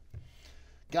commissioner.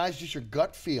 Guys, just your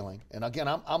gut feeling, and again,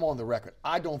 I'm on the record.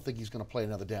 I don't think he's going to play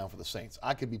another down for the Saints.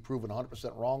 I could be proven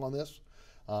 100% wrong on this.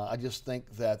 I just think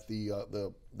that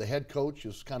the head coach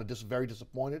is kind of very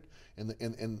disappointed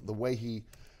in the way he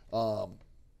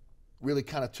really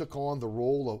kind of took on the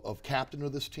role of captain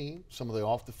of this team, some of the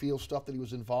off-the-field stuff that he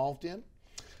was involved in.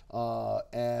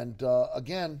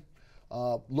 Again,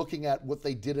 looking at what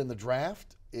they did in the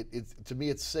draft, to me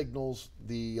it signals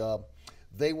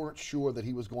they weren't sure that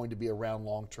he was going to be around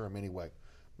long-term anyway.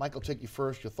 Mike, I'll take you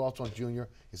first. Your thoughts on Junior.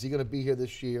 Is he going to be here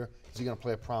this year? Is he going to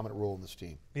play a prominent role in this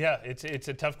team? Yeah, it's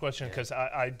a tough question because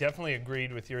I definitely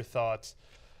agreed with your thoughts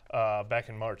back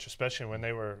in March, especially when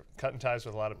they were cutting ties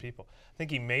with a lot of people. I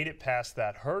think he made it past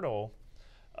that hurdle,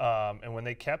 and when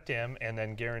they kept him and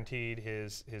then guaranteed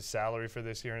his salary for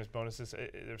this year and his bonuses,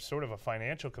 there's sort of a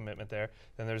financial commitment there.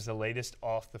 Then there's the latest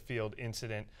off-the-field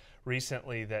incident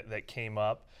recently that came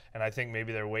up, and I think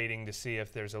maybe they're waiting to see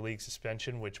if there's a league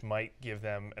suspension, which might give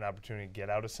them an opportunity to get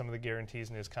out of some of the guarantees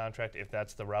in his contract if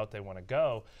that's the route they want to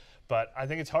go. But I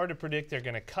think it's hard to predict they're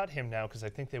going to cut him now because I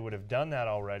think they would have done that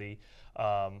already.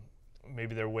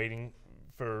 Maybe they're waiting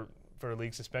for a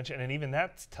league suspension, and even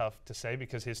that's tough to say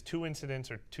because his two incidents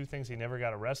are two things he never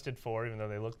got arrested for, even though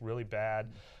they look really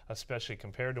bad, especially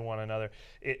compared to one another.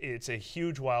 It's a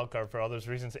huge wild card for all those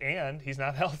reasons, and he's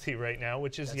not healthy right now,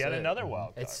 which is another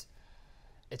wild card.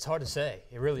 It's hard to say.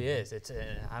 It really is.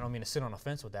 I don't mean to sit on a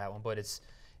fence with that one, but it's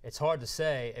hard to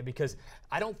say because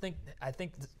I think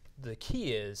the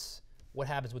key is what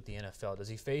happens with the NFL. Does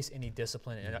he face any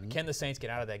discipline? And can the Saints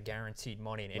get out of that guaranteed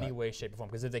money in any way, shape, or form?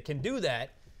 Because if they can do that,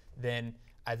 then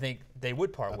I think they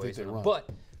would part ways with him. But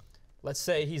let's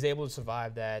say he's able to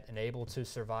survive that and able to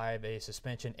survive a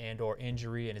suspension and or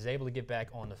injury and is able to get back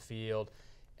on the field.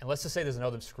 And let's just say there's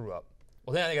another screw up.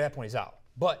 Well, then I think at that point he's out.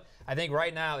 But I think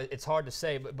right now it's hard to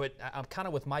say. But I'm kind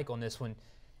of with Mike on this one.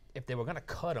 If they were going to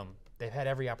cut him, they've had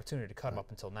every opportunity to cut him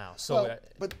up until now. So,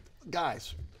 but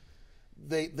guys,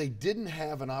 they didn't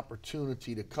have an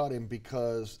opportunity to cut him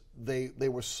because they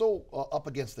were so up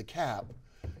against the cap.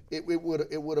 It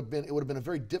would have been a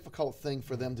very difficult thing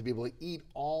for them to be able to eat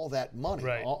all that money.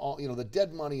 Right. The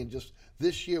dead money, and just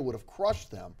this year would have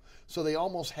crushed them. So they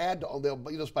almost had to,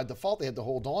 by default, they had to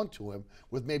hold on to him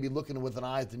with maybe looking with an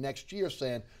eye at the next year,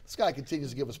 saying this guy continues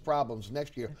to give us problems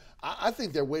next year. I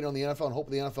think they're waiting on the NFL and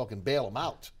hoping the NFL can bail him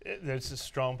out. There's a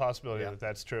strong possibility that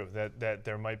that's true. That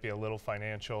there might be a little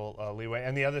financial leeway.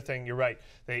 And the other thing, you're right.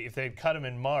 If they'd cut him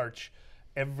in March,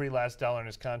 every last dollar in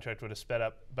his contract would have sped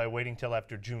up by waiting till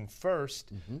after June 1st.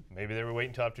 Maybe they were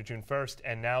waiting till after June 1st,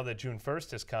 and now that June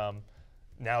 1st has come,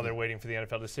 now they're waiting for the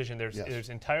NFL decision. There's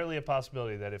entirely a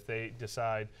possibility that if they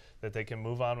decide that they can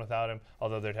move on without him,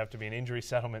 although there'd have to be an injury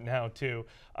settlement now too,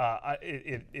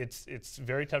 it's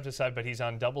very tough to decide, but he's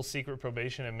on double secret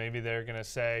probation, and maybe they're going to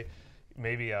say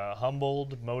maybe a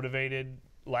humbled, motivated,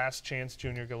 last chance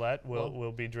Junior Galette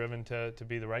will be driven to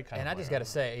be the right kind of player. And I just got to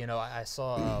say, I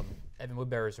saw Evan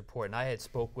Woodbury's report, and I had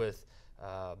spoke with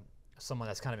someone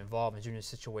that's kind of involved in Junior's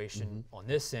situation on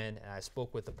this end, and I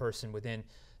spoke with the person within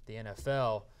the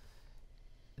NFL.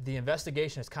 The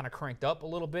investigation has kind of cranked up a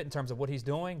little bit in terms of what he's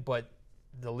doing, but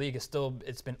the league is still,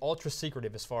 it's been ultra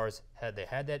secretive as far as had they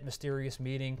had that mysterious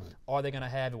meeting, are they going to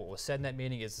have it, what was said in that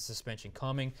meeting, is the suspension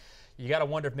coming? You got to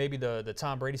wonder if maybe the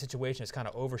Tom Brady situation has kind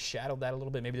of overshadowed that a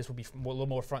little bit. Maybe this will be a little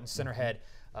more front and center had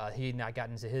he had not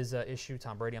gotten into his issue,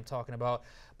 Tom Brady I'm talking about.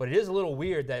 But it is a little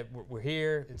weird that we're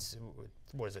here, it's,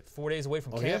 what is it, 4 days away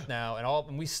from camp now,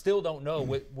 and we still don't know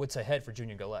what's ahead for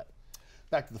Junior Galette.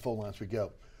 Back to the phone lines we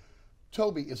go.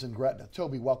 Toby is in Gretna.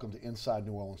 Toby, welcome to Inside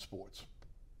New Orleans Sports.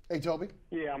 Hey, Toby.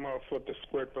 Yeah, I'm going to flip the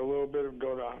script a little bit,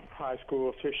 go to high school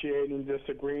officiating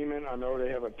disagreement. I know they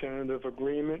have a tentative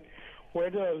agreement. Where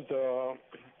does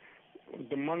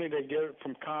the money they get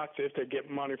from Cox, if they get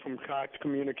money from Cox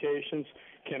Communications,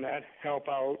 can that help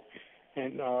out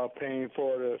in paying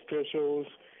for the officials?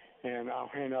 And I'll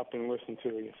hang up and listen to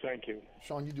you. Thank you.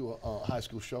 Sean, you do a high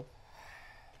school show?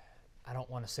 I don't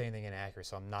want to say anything inaccurate,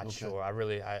 so I'm not sure.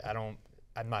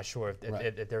 I'm not sure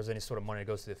if there's any sort of money that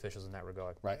goes to the officials in that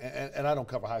regard. Right, and I don't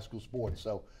cover high school sports,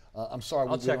 so I'm sorry.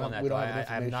 I'll check on that.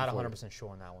 I'm not 100% sure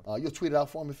on that one. You'll tweet it out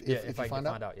for him if you find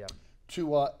out? Yeah.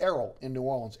 To Errol in New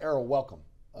Orleans. Errol, welcome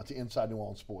to Inside New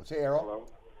Orleans Sports. Hey, Errol. Hello.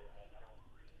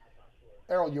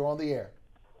 Errol, you're on the air.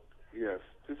 Yes,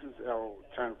 this is Errol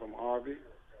Turner from Harvey.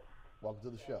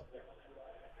 Welcome to the show.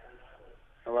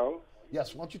 Hello?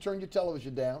 Yes, why don't you turn your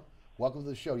television down? Welcome to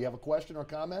the show. You have a question or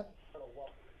comment?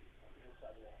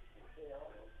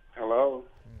 Hello?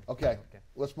 Okay,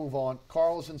 let's move on.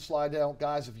 Carl is in Slidell.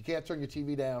 Guys, if you can't turn your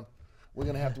TV down, we're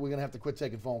gonna have to quit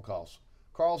taking phone calls.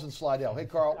 Carl's in Slidell. Hey,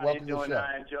 Carl, welcome to the show.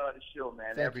 I enjoy the show,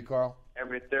 man. Thank you, Carl.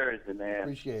 Every Thursday, man.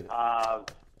 Appreciate it.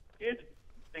 Here's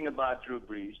the thing about Drew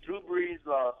Brees. Drew Brees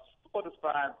lost 4 to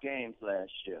 5 games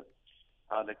last year.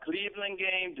 The Cleveland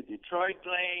game, the Detroit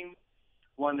game,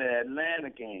 won the Atlanta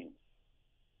game.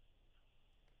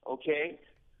 Okay?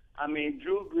 I mean,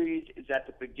 Drew Brees is at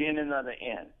the beginning of the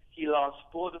end. He lost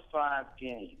 4 to 5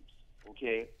 games.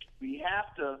 Okay? We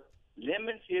have to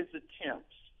limit his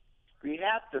attempts. We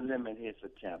have to limit his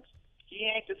attempts. He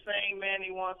ain't the same man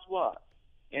he once was.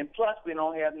 And plus, we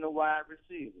don't have no wide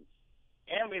receivers.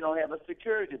 And we don't have a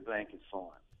security blanket for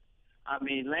him. I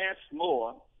mean, Lance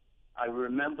Moore, I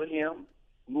remember him,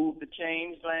 moved the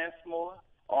chains, Lance Moore,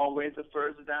 always a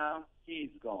first down. He's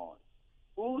gone.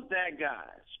 Who's that guy?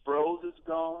 Sproles is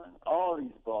gone. All these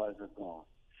boys are gone.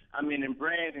 I mean, in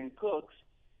Brandon Cooks,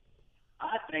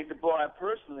 I think the boy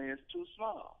personally is too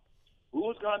small.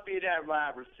 Who's going to be that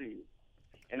wide receiver?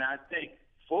 And I think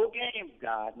 4 games,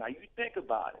 guys, now you think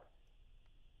about it.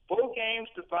 4 games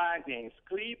to 5 games.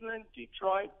 Cleveland,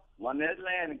 Detroit, won the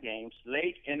Atlanta games,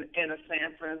 late in a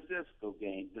San Francisco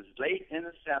game. This late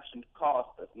interception cost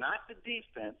us, not the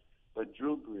defense, but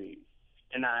Drew Brees.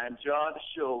 And I enjoy the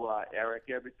show, Eric,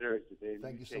 every Thursday, baby.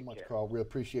 Thank you so much, Carl. We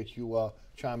appreciate you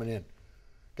chiming in.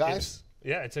 Guys?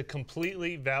 It's a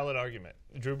completely valid argument.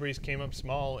 Drew Brees came up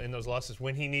small in those losses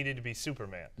when he needed to be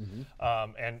Superman.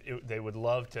 And they would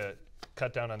love to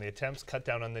cut down on the attempts, cut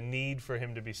down on the need for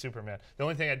him to be Superman. The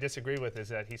only thing I disagree with is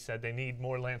that he said they need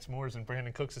more Lance Moores and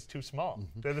Brandon Cooks is too small.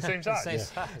 They're the same size.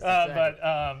 Exactly.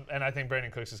 And I think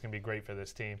Brandon Cooks is going to be great for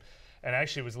this team. And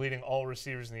actually was leading all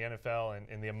receivers in the NFL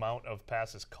in the amount of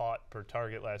passes caught per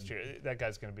target last year. That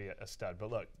guy's going to be a stud.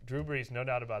 But look, Drew Brees, no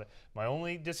doubt about it. My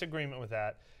only disagreement with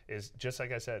that is, just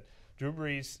like I said, Drew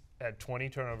Brees had 20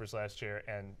 turnovers last year,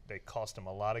 and they cost him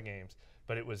a lot of games.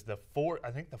 but it was the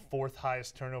fourth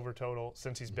highest turnover total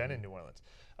since he's been in New Orleans.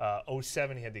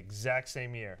 07, he had the exact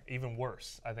same year, even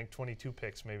worse. I think 22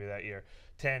 picks maybe that year.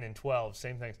 10 and 12,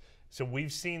 same things. So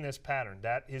we've seen this pattern.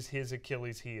 That is his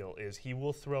Achilles heel, is he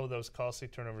will throw those costly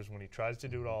turnovers when he tries to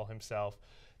do it all himself.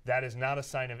 That is not a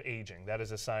sign of aging. That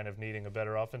is a sign of needing a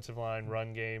better offensive line,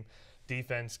 run game,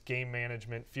 defense, game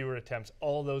management, fewer attempts.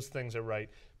 All those things are right,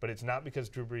 but it's not because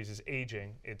Drew Brees is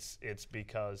aging. It's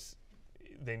because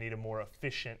they need a more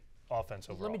efficient offense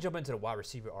overall. Let me jump into the wide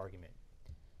receiver argument.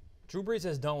 Drew Brees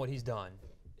has done what he's done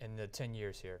in the 10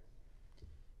 years here.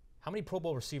 How many Pro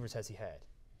Bowl receivers has he had?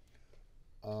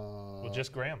 Well,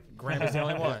 just Graham. Graham is the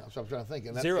only one. Yeah, that's what I'm trying to think.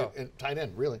 And that's Zero. And tight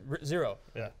end, really. Zero.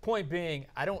 Yeah. Point being,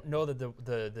 I don't know that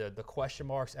the question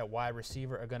marks at wide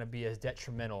receiver are going to be as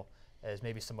detrimental as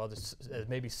maybe some others, as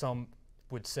maybe some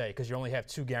would say, because you only have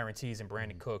 2 guarantees in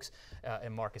Brandon Cooks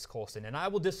and Marcus Colston. And I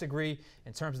will disagree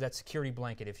in terms of that security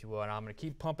blanket, if you will. And I'm going to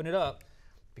keep pumping it up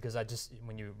because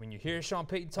when you hear Sean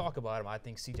Payton talk about him, I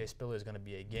think C.J. Spiller is going to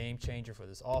be a game changer for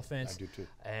this offense. I do too.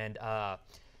 And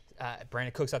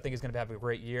Brandon Cooks, I think, is going to have a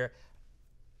great year.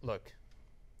 Look,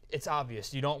 it's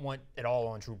obvious you don't want it all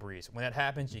on Drew Brees. When that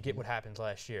happens, you get what happened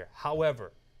last year.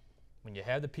 However, when you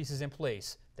have the pieces in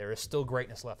place, there is still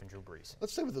greatness left in Drew Brees.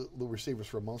 Let's stay with the receivers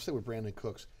for a moment. Let's stay with Brandon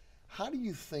Cooks. How do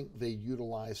you think they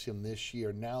utilize him this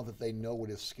year now that they know what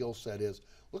his skill set is?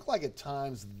 Looked like at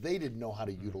times they didn't know how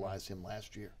to utilize him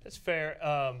last year. That's fair.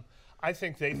 I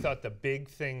think they thought the big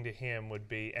thing to him would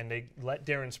be, and they let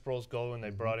Darren Sproles go and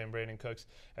they brought in Brandon Cooks,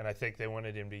 and I think they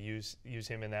wanted him to use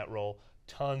him in that role.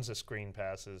 Tons of screen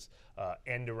passes,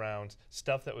 end arounds,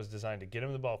 stuff that was designed to get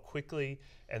him the ball quickly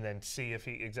and then see if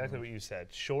he, exactly what you said,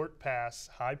 short pass,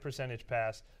 high percentage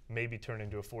pass, maybe turn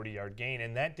into a 40-yard gain.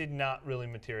 And that did not really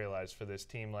materialize for this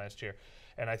team last year.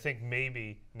 And I think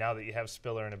maybe now that you have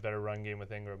Spiller and a better run game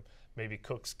with Ingram, maybe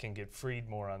Cooks can get freed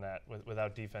more on that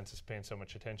without defenses paying so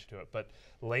much attention to it. But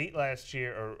late last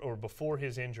year, or before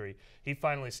his injury, he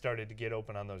finally started to get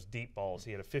open on those deep balls.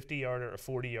 He had a 50-yarder, a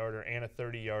 40-yarder, and a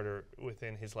 30-yarder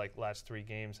within his last 3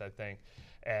 games, I think.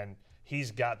 And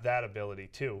he's got that ability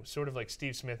too, sort of like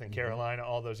Steve Smith in Carolina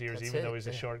all those years, even though he's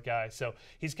a short guy. So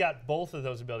he's got both of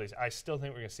those abilities. I still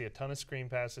think we're going to see a ton of screen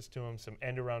passes to him, some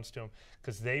end arounds to him,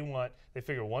 because they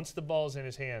figure once the ball's in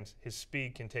his hands, his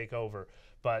speed can take over.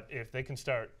 But if they can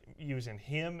start using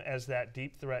him as that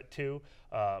deep threat too,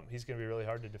 he's going to be really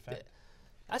hard to defend.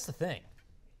 That's the thing.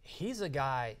 He's a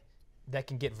guy that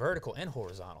can get vertical and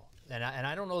horizontal. And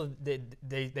I don't know,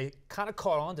 they kind of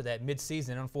caught on to that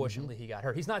mid-season. Unfortunately, he got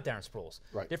hurt. He's not Darren Sproles.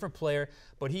 Right. Different player,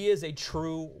 but he is a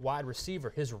true wide receiver.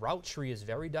 His route tree is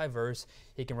very diverse.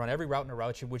 He can run every route in a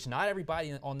route tree, which not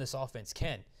everybody on this offense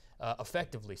can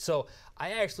effectively. So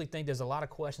I actually think there's a lot of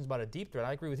questions about a deep threat.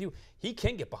 I agree with you. He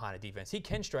can get behind a defense. He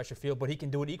can stretch the field, but he can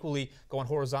do it equally going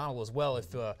horizontal as well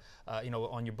if,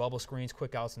 on your bubble screens,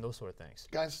 quick outs, and those sort of things.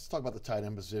 Guys, let's talk about the tight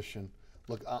end position.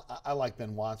 Look, I like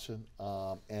Ben Watson,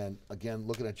 and again,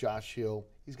 looking at Josh Hill,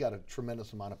 he's got a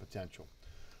tremendous amount of potential.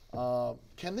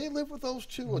 Can they live with those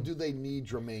two, or do they need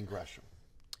Jermaine Gresham?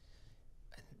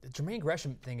 The Jermaine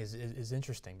Gresham thing is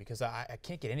interesting because I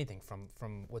can't get anything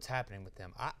from what's happening with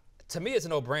them. To me, it's a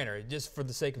no-brainer, just for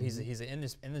the sake of he's in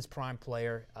this prime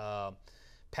player,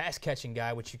 pass-catching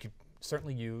guy, which you could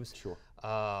certainly use. Sure.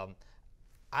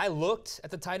 I looked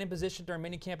at the tight end position during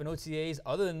minicamp and OTAs.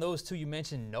 Other than those two you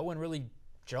mentioned, no one really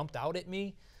jumped out at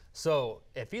me. So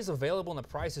if he's available and the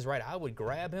price is right, I would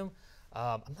grab him.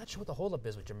 I'm not sure what the holdup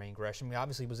is with Jermaine Gresham. He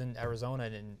obviously was in Arizona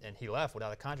and he left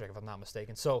without a contract, if I'm not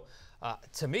mistaken. So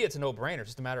to me, it's a no-brainer. It's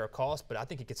just a matter of cost, but I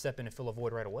think he could step in and fill a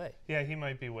void right away. Yeah, he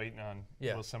might be waiting on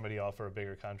will somebody offer a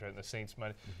bigger contract, and the Saints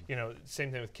might.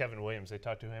 Same thing with Kevin Williams. They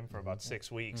talked to him for about 6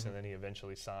 weeks, and then he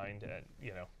eventually signed. And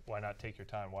why not take your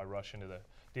time? Why rush into the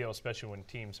deal, especially when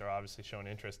teams are obviously showing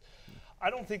interest? I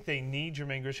don't think they need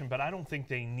Jermaine Gresham, but I don't think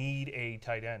they need a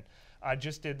tight end. I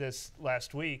just did this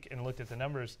last week and looked at the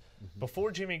numbers.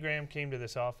 Before Jimmy Graham came to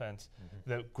this offense,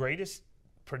 the greatest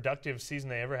productive season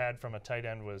they ever had from a tight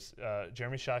end was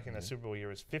Jeremy Shockey in that Super Bowl year.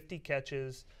 It was 50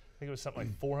 catches. I think it was something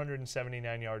like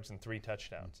 479 yards and 3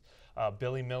 touchdowns.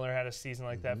 Billy Miller had a season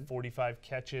like that, 45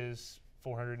 catches,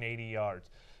 480 yards.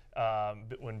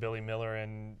 When Billy Miller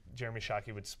and Jeremy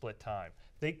Shockey would split time.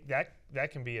 That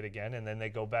can be it again, and then they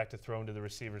go back to throwing to the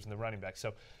receivers and the running back.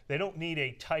 So they don't need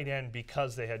a tight end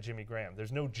because they had Jimmy Graham.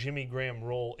 There's no Jimmy Graham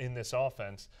role in this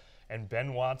offense, and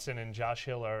Ben Watson and Josh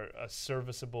Hill are a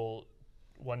serviceable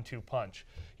 1-2 punch.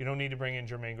 You don't need to bring in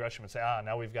Jermaine Gresham and say,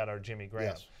 now we've got our Jimmy Graham.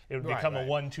 Yes. It would become a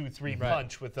 1-2-3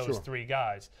 punch with those three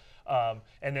guys.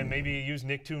 And then maybe you use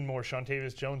Nick Toon more,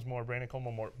 Shontavious Jones more, Brandon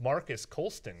Coleman more. Marcus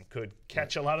Colston could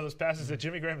catch a lot of those passes that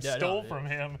Jimmy Graham stole from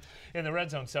him in the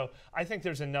red zone. So I think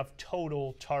there's enough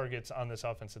total targets on this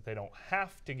offense that they don't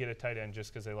have to get a tight end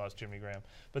just because they lost Jimmy Graham.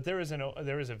 But there is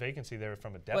a vacancy there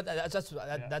from a depth.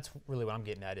 But that's really what I'm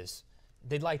getting at is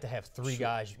they'd like to have three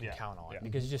guys you can count on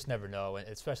because you just never know, and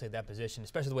especially at that position,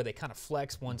 especially the way they kind of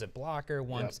flex. One's a blocker,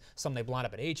 one's some they blind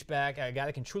up at H-back. A guy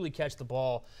that can truly catch the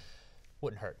ball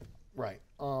wouldn't hurt. Right.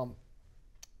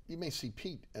 You may see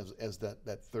Pete as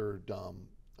that third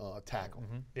tackle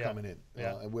coming in,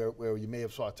 and where you may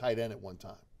have saw a tight end at one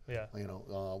time. Yeah.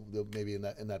 Maybe in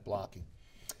that blocking.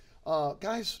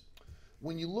 Guys,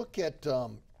 when you look at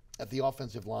the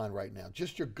offensive line right now,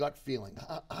 just your gut feeling,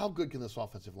 how good can this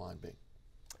offensive line be?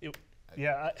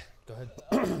 Go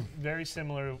ahead. Very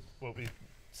similar what we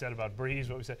said about Breeze,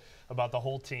 what we said about the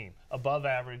whole team. Above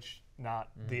average, not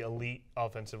the elite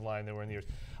offensive line that were in the years.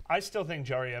 I still think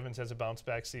Jari Evans has a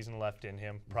bounce-back season left in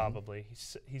him, probably.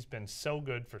 He's been so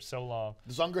good for so long.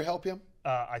 Does Unger help him?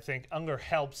 I think Unger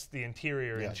helps the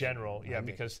interior in general,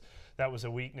 because that was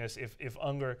a weakness. If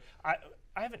Unger –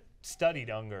 I haven't studied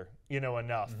Unger,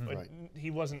 enough. But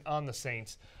he wasn't on the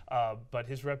Saints, but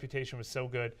his reputation was so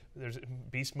good. There's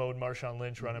beast mode Marshawn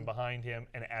Lynch running behind him,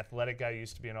 an athletic guy who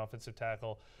used to be an offensive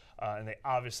tackle, and they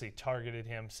obviously targeted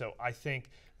him. So I think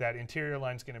that interior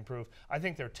line's going to improve. I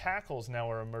think their tackles now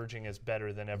are emerging as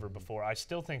better than ever before. I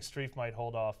still think Streif might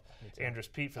hold off Andrus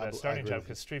Peat for that starting job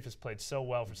because Streif has played so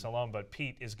well for so long, but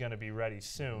Peat is going to be ready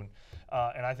soon.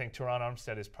 And I think Teron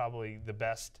Armstead is probably the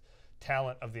best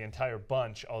talent of the entire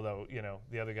bunch, although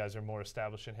the other guys are more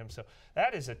established than him. So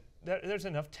there's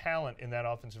enough talent in that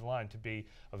offensive line to be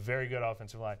a very good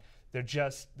offensive line.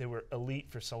 They were elite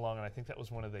for so long, and I think that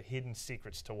was one of the hidden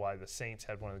secrets to why the Saints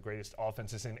had one of the greatest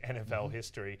offenses in NFL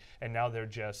history, and now they're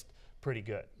just pretty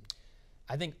good.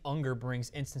 I think Unger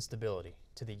brings instant stability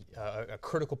to a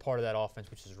critical part of that offense,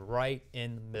 which is right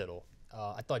in the middle.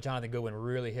 I thought Jonathan Goodwin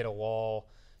really hit a wall,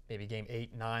 maybe game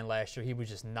 8, 9 last year. He was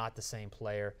just not the same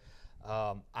player.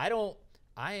 I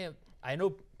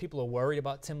know people are worried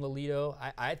about Tim Lelito.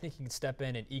 I think he can step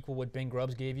in and equal what Ben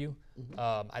Grubbs gave you.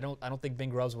 I don't think Ben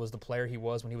Grubbs was the player he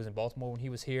was when he was in Baltimore when he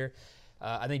was here.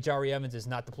 I think Jari Evans is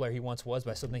not the player he once was,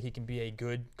 but I still think he can be a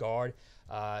good guard.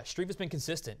 Streif has been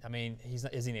consistent. I mean,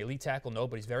 is he an elite tackle? No,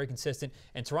 but he's very consistent.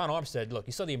 And Teron Armstead, look,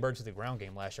 you saw the emergence of the ground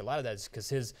game last year. A lot of that is because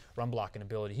his run blocking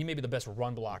ability. He may be the best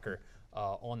run blocker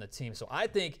on the team. So I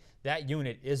think that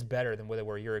unit is better than where they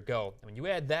were a year ago. And when you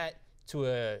add that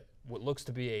to what looks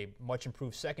to be a much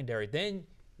improved secondary, then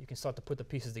you can start to put the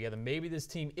pieces together. Maybe this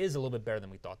team is a little bit better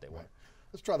than we thought they were.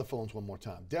 Let's try the phones one more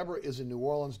time. Deborah is in New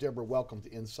Orleans. Deborah, welcome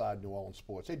to Inside New Orleans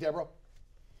Sports. Hey, Deborah.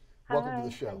 Welcome to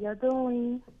the show. How y'all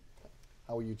doing?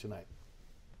 How are you tonight?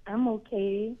 I'm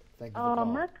okay. Thank you for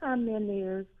calling. My comment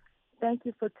is, thank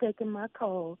you for taking my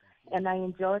call, and I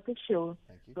enjoyed the show.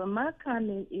 Thank you. But my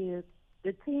comment is,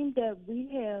 the team that we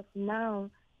have now,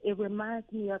 it reminds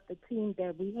me of the team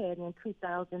that we had in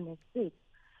 2006.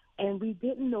 And we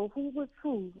didn't know who was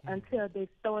who until they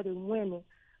started winning.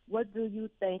 What do you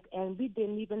think? And we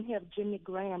didn't even have Jimmy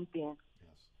Graham then.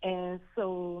 Yes. And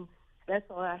so that's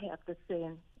all I have to say,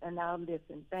 and I'll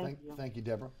listen. Thank you. Thank you,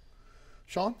 Deborah.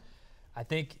 Sean? I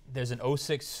think there's an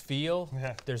 06 feel.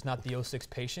 There's not the 06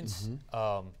 patience.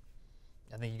 I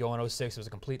think you go in 06, it was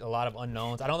a lot of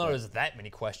unknowns. I don't know if there's that many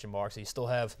question marks. So you still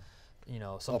have, some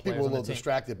players people were a little team.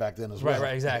 distracted back then as well.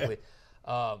 Right, exactly.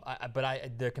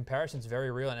 The comparison's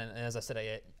very real, and as I said,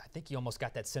 I think you almost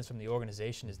got that sense from the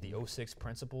organization is the 06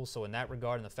 principles. So in that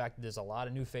regard, and the fact that there's a lot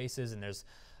of new faces and there's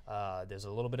a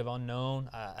little bit of unknown,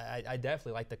 I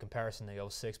definitely like the comparison to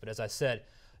 06. But as I said,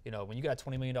 when you got a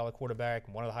 $20 million quarterback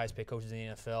and one of the highest paid coaches in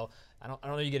the NFL, I don't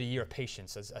know you get a year of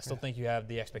patience. I still think you have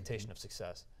the expectation of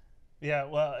success. Yeah,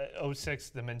 well, 06,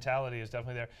 the mentality is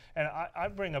definitely there. And I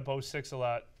bring up 06 a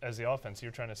lot as the offense.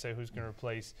 You're trying to say who's going to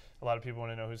replace. A lot of people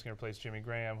want to know who's going to replace Jimmy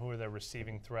Graham. Who are their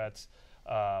receiving threats?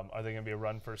 Are they going to be a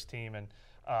run-first team? And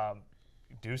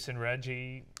Deuce and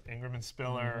Reggie, Ingram and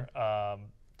Spiller,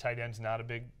 tight end's not a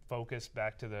big focus,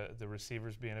 back to the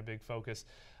receivers being a big focus.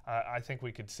 I think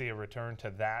we could see a return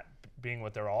to that being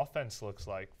what their offense looks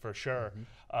like for sure.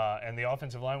 And the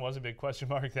offensive line was a big question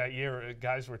mark that year.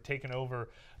 Guys were taken over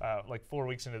like 4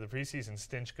 weeks into the preseason,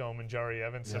 Stinchcomb and Jari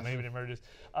Evans, so maybe it emerges.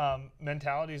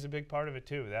 Mentality is a big part of it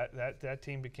too. That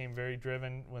team became very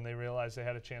driven when they realized they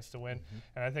had a chance to win.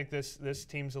 And I think this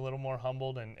team's a little more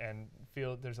humbled and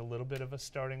feel there's a little bit of a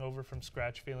starting over from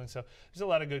scratch feeling. So there's a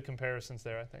lot of good comparisons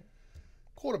there, I think.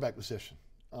 Quarterback position.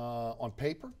 on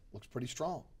paper, looks pretty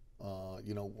strong.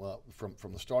 You know,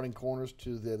 from the starting corners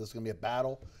to there's going to be a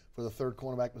battle for the third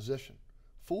cornerback position.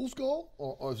 Fool's goal,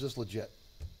 or is this legit?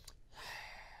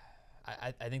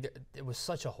 I think it was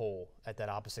such a hole at that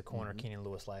opposite corner, Keenan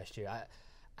Lewis last year.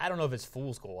 I don't know if it's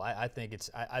fool's goal. I think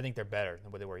they're better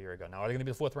than what they were a year ago. Now, are they going to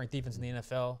be the fourth-ranked defense in the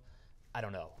NFL? I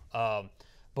don't know.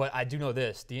 But I do know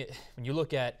this: when you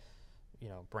look at, you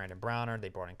know, Brandon Browner, they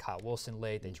brought in Kyle Wilson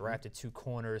late. They drafted 2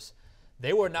 corners.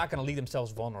 They were not going to leave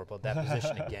themselves vulnerable at that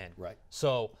position again. Right.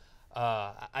 So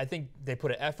I think they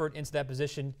put an effort into that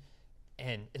position.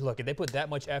 And look, if they put that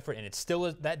much effort and it's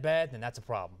still that bad, then that's a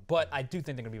problem. But I do think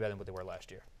they're going to be better than what they were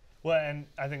last year. Well, and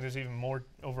I think there's even more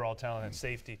overall talent at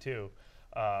safety too.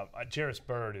 Jarris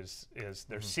Byrd is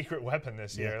their secret weapon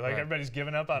this year. Like everybody's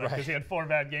given up on him because he had 4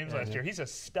 bad games last year. He's a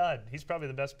stud. He's probably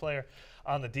the best player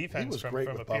on the defense. He was from great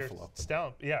a with peer Buffalo.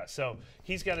 stout. Yeah, so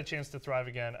he's got a chance to thrive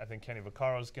again. I think Kenny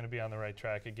Vaccaro is going to be on the right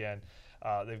track again.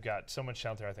 They've got so much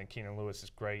talent there. I think Keenan Lewis is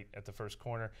great at the first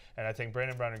corner, and I think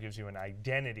Brandon Browner gives you an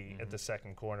identity at the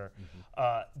second corner.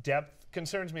 Depth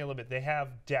concerns me a little bit. They have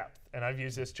depth, and I've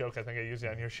used this joke. I think I used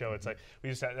it on your show. It's like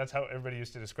that's how everybody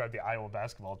used to describe the Iowa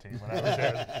basketball team when I was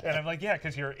there. And I'm like, yeah,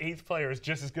 because your 8th player is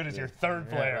just as good as your 3rd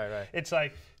player. Right. It's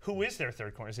like, who is their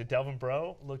third corner? Is it Delvin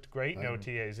Breaux? Looked great in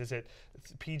OTAs. Is it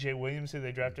P.J. Williams, who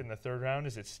they drafted in the 3rd round?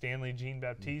 Is it Stanley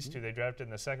Jean-Baptiste, who they drafted in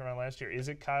the 2nd round last year? Is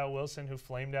it Kyle Wilson, who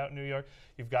flamed out in New York?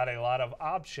 You've got a lot of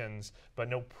options, but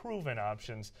no proven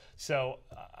options. So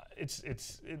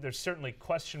there's certainly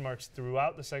question marks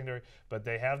throughout the secondary, but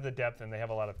they have the depth and they have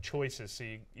a lot of choices. So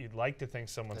you'd like to think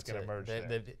someone's going to emerge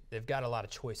there. They've got a lot of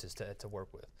choices to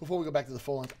work with. Before we go back to the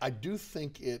phone lines, I do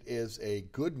think it is a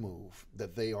good move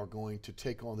that they are going to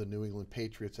take on the New England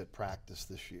Patriots at practice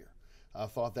this year. I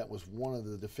thought that was one of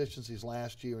the deficiencies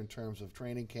last year in terms of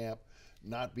training camp,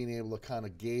 not being able to kind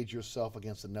of gauge yourself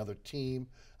against another team.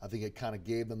 I think it kind of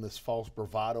gave them this false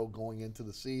bravado going into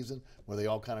the season where they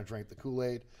all kind of drank the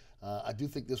Kool-Aid. I do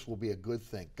think this will be a good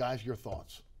thing. Guys, your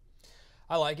thoughts?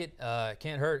 I like it.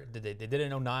 Can't hurt. They did it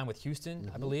in 09 with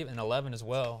Houston, I believe, and 11 as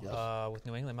well with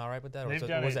New England. Am I right with that? They've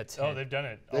done it. That 10? Oh, they've done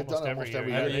it almost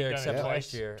every year. Every year except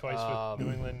last year. Twice with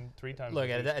New England, 3 times. Look,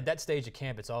 at that stage of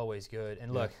camp, it's always good.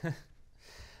 And look,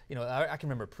 you know, I can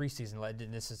remember preseason.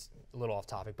 And this is a little off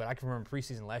topic, but I can remember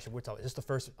preseason last year. We're talking just the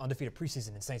first undefeated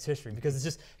preseason in Saints history because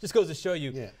it just goes to show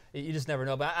you, you just never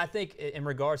know. But I think in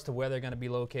regards to where they're going to be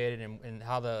located and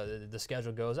how the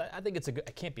schedule goes, I think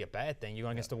it can't be a bad thing. You're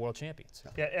going against the world champions.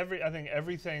 Yeah, I think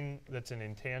everything that's an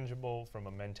intangible from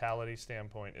a mentality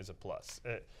standpoint is a plus.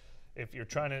 If you're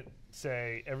trying to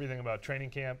say everything about training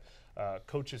camp,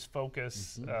 coach's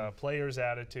focus, players'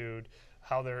 attitude,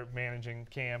 how they're managing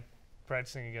camp,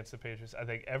 practicing against the Patriots, I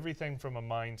think everything from a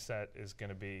mindset is going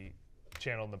to be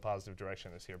channeled in the positive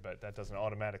direction this year, but that doesn't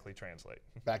automatically translate.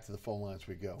 Back to the phone lines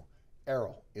we go.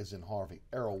 Errol is in Harvey.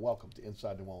 Errol, welcome to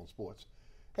Inside New Orleans Sports.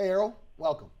 Hey, Errol,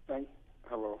 welcome.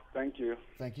 Hello. Thank you.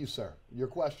 Thank you, sir. Your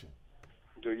question.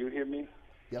 Do you hear me?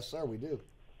 Yes, sir, we do.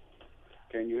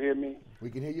 Can you hear me? We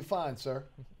can hear you fine, sir.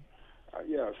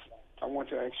 Yes. I want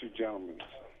to ask you, gentlemen.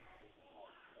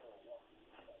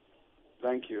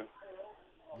 Thank you.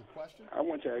 Your question? I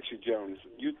want to ask you, gentlemen,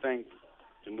 you think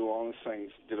the New Orleans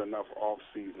Saints did enough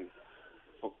off-season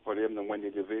for them to win the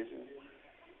division?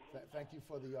 Thank you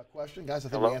for the question. Guys, I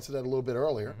think we answered that a little bit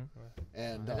earlier.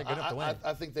 And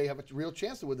I think they have a real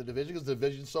chance to win the division because the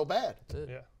division's so bad.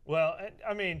 Yeah. Well,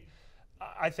 I mean,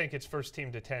 I think it's first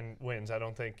team to 10 wins. I'm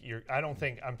not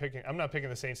picking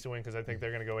the Saints to win because I think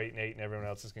they're going to go 8-8 and everyone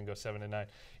else is going to go 7-9.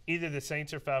 Either the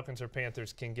Saints or Falcons or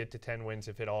Panthers can get to 10 wins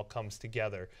if it all comes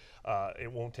together.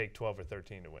 It won't take 12 or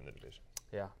 13 to win the division.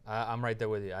 Yeah, I'm right there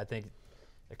with you. I think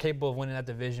they're capable of winning that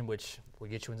division, which will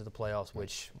get you into the playoffs,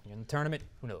 which in the tournament,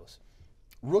 who knows?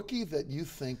 Rookie that you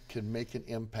think can make an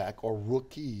impact, or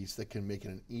rookies that can make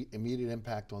an immediate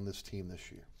impact on this team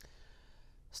this year?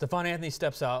 Stephon Anthony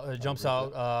jumps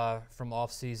out from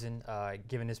off-season,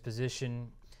 given his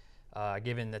position,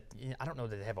 given that I don't know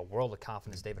that they have a world of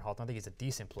confidence. David Hawthorne, I think he's a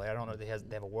decent player. I don't know that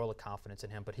they have a world of confidence in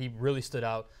him, but he really stood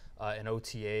out in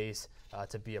OTAs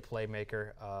to be a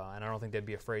playmaker, and I don't think they'd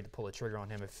be afraid to pull a trigger on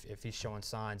him if he's showing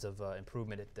signs of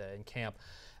improvement in camp.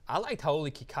 I liked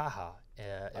Haoli Kikaha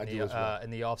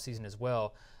in the offseason as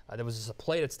well. There was just a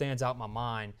play that stands out in my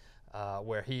mind.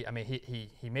 Where he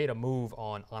made a move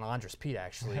on Andres Pete,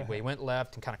 actually, where he went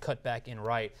left and kind of cut back in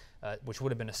right, which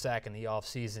would have been a sack in the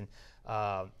offseason.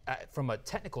 From a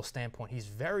technical standpoint, he's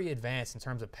very advanced in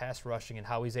terms of pass rushing and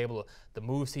how he's able to, the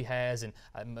moves he has, and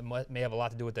may have a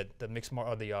lot to do with the mixed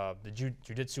or the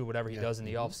jiu-jitsu, whatever he does in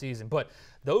the offseason. But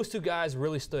those two guys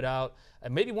really stood out.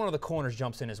 And maybe one of the corners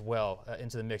jumps in as well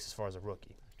into the mix as far as a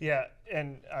rookie. Yeah,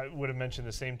 and I would have mentioned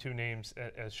the same two names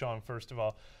as Sean, first of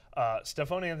all.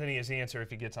 Stephon Anthony is the answer if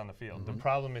he gets on the field. The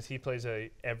problem is he plays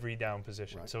a every down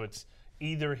position. Right. So it's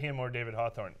either him or David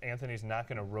Hawthorne. Anthony's not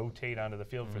going to rotate onto the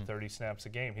field for 30 snaps a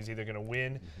game. He's either going to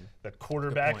win the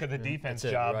quarterback of the defense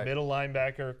job, middle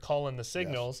linebacker, calling the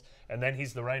signals, and then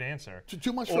he's the right answer.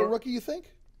 Too much for a rookie, you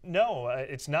think? No,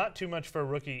 it's not too much for a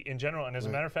rookie in general. And as a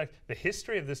matter of fact, the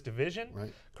history of this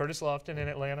division, Curtis Lofton in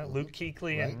Atlanta, Luke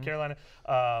Kuechly in Carolina,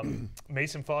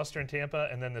 Mason Foster in Tampa,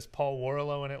 and then this Paul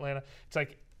Warlow in Atlanta. It's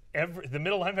like the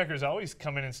middle linebackers always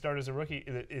come in and start as a rookie.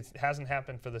 It hasn't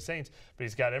happened for the Saints, but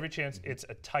he's got every chance. It's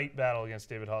a tight battle against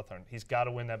David Hawthorne. He's got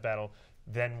to win that battle.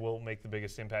 Then we'll make the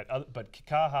biggest impact. But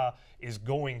Kikaha is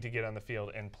going to get on the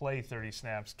field and play 30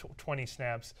 snaps, 20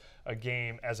 snaps a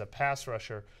game as a pass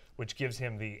rusher, which gives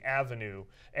him the avenue,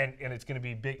 and it's going to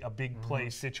be a big play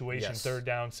situation, third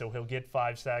down, so he'll get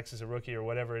 5 sacks as a rookie or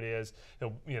whatever it is.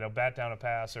 He'll bat down a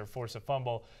pass or force a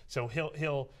fumble, so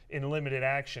he'll in limited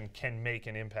action can make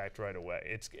an impact right away.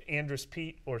 It's Andrus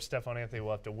Peat or Stephon Anthony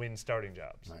will have to win starting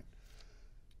jobs. Right.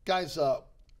 Guys,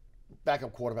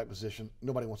 backup quarterback position,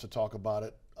 nobody wants to talk about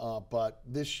it, but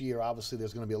this year obviously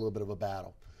there's going to be a little bit of a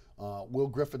battle. Will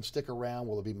Griffin stick around?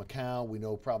 Will it be McCown? We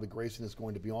know probably Grayson is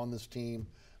going to be on this team.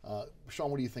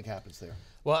 Sean, what do you think happens there?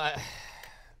 Well,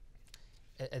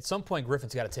 at some point,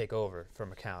 Griffin's got to take over for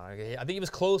McCown. I think he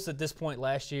was close at this point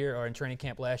last year, or in training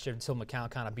camp last year, until McCown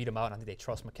kind of beat him out, and I think they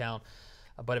trust McCown.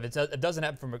 But if it doesn't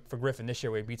happen for Griffin this year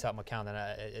where he beats out McCown, then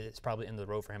it's probably end of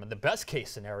the road for him. And the best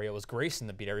case scenario is Grayson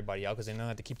to beat everybody out because they don't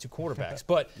have to keep 2 quarterbacks.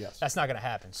 But that's not going to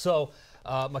happen. So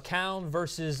McCown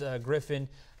versus Griffin,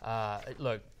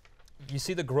 look, you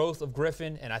see the growth of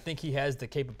Griffin, and I think he has the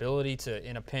capability to,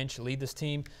 in a pinch, lead this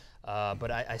team. But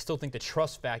I still think the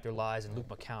trust factor lies in Luke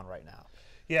McCown right now.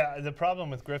 Yeah, the problem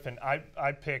with Griffin,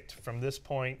 I picked from this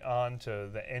point on to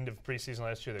the end of preseason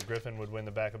last year that Griffin would win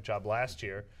the backup job last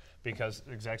year because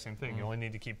the exact same thing. You only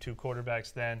need to keep 2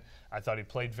 quarterbacks then. I thought he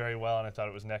played very well, and I thought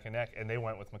it was neck and neck, and they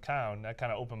went with McCown. That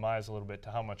kind of opened my eyes a little bit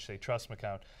to how much they trust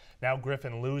McCown. Now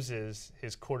Griffin loses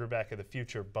his quarterback of the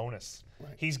future bonus.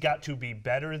 Right. He's got to be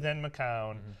better than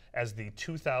McCown as the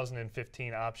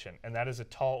 2015 option, and that is a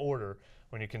tall order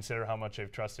when you consider how much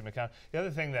they've trusted McCown. The other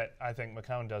thing that I think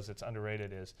McCown does that's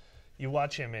underrated is you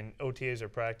watch him in OTAs or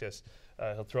practice,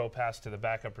 he'll throw a pass to the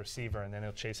backup receiver and then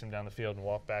he'll chase him down the field and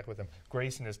walk back with him.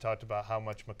 Grayson has talked about how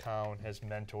much McCown has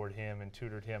mentored him and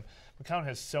tutored him. McCown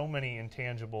has so many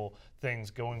intangible things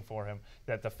going for him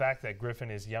that the fact that Griffin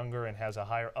is younger and has a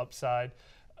higher upside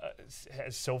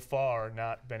has so far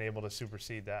not been able to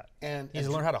supersede that. And he has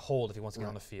to learn how to hold if he wants to get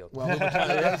on the field. Well,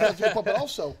 that's a good point. But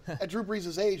also, at Drew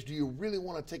Brees' age, do you really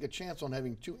want to take a chance on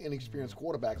having 2 inexperienced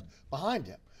quarterbacks behind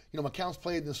him? You know, McCown's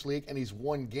played in this league and he's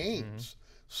won games.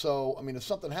 So, I mean, if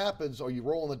something happens or you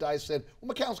roll on the dice, said,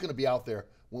 well, McCown's going to be out there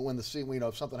when the season,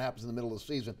 if something happens in the middle of the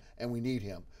season and we need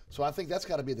him. So I think that's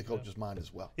got to be the coach's mind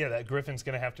as well. Yeah, that Griffin's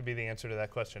going to have to be the answer to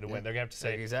that question to win. They're going to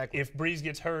have to say, if Brees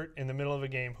gets hurt in the middle of a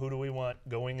game, who do we want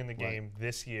going in the game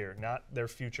this year, not their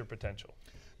future potential?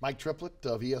 Mike Triplett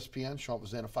of ESPN, Sean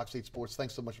Fazende of Fox 8 Sports,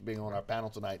 thanks so much for being on our panel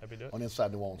tonight on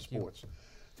Inside New Orleans Sports.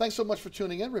 Thanks so much for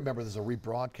tuning in. Remember, there's a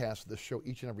rebroadcast of this show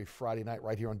each and every Friday night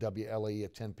right here on WLAE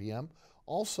at 10 p.m.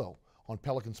 Also on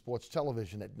Pelican Sports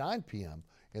Television at 9 p.m.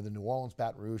 in the New Orleans,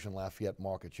 Baton Rouge, and Lafayette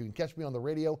markets. You can catch me on the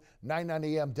radio,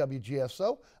 9:90 a.m.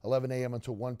 WGSO, 11 a.m.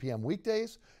 until 1 p.m.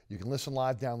 weekdays. You can listen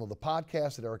live, download the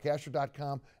podcast at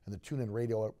ericasher.com, and the TuneIn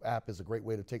Radio app is a great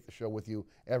way to take the show with you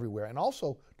everywhere. And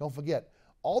also, don't forget,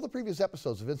 all the previous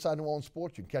episodes of Inside New Orleans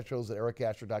Sports, you can catch those at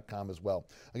ericasher.com as well.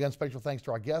 Again, special thanks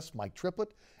to our guests, Mike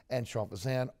Triplett and Sean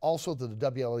Fazende, also to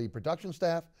the WLAE production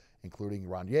staff, including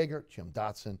Ron Yeager, Jim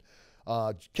Dotson,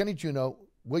 Kenny Juno,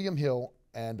 William Hill,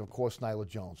 and, of course, Nyla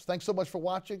Jones. Thanks so much for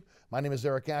watching. My name is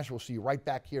Eric Asher. We'll see you right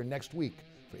back here next week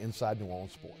for Inside New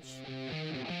Orleans Sports.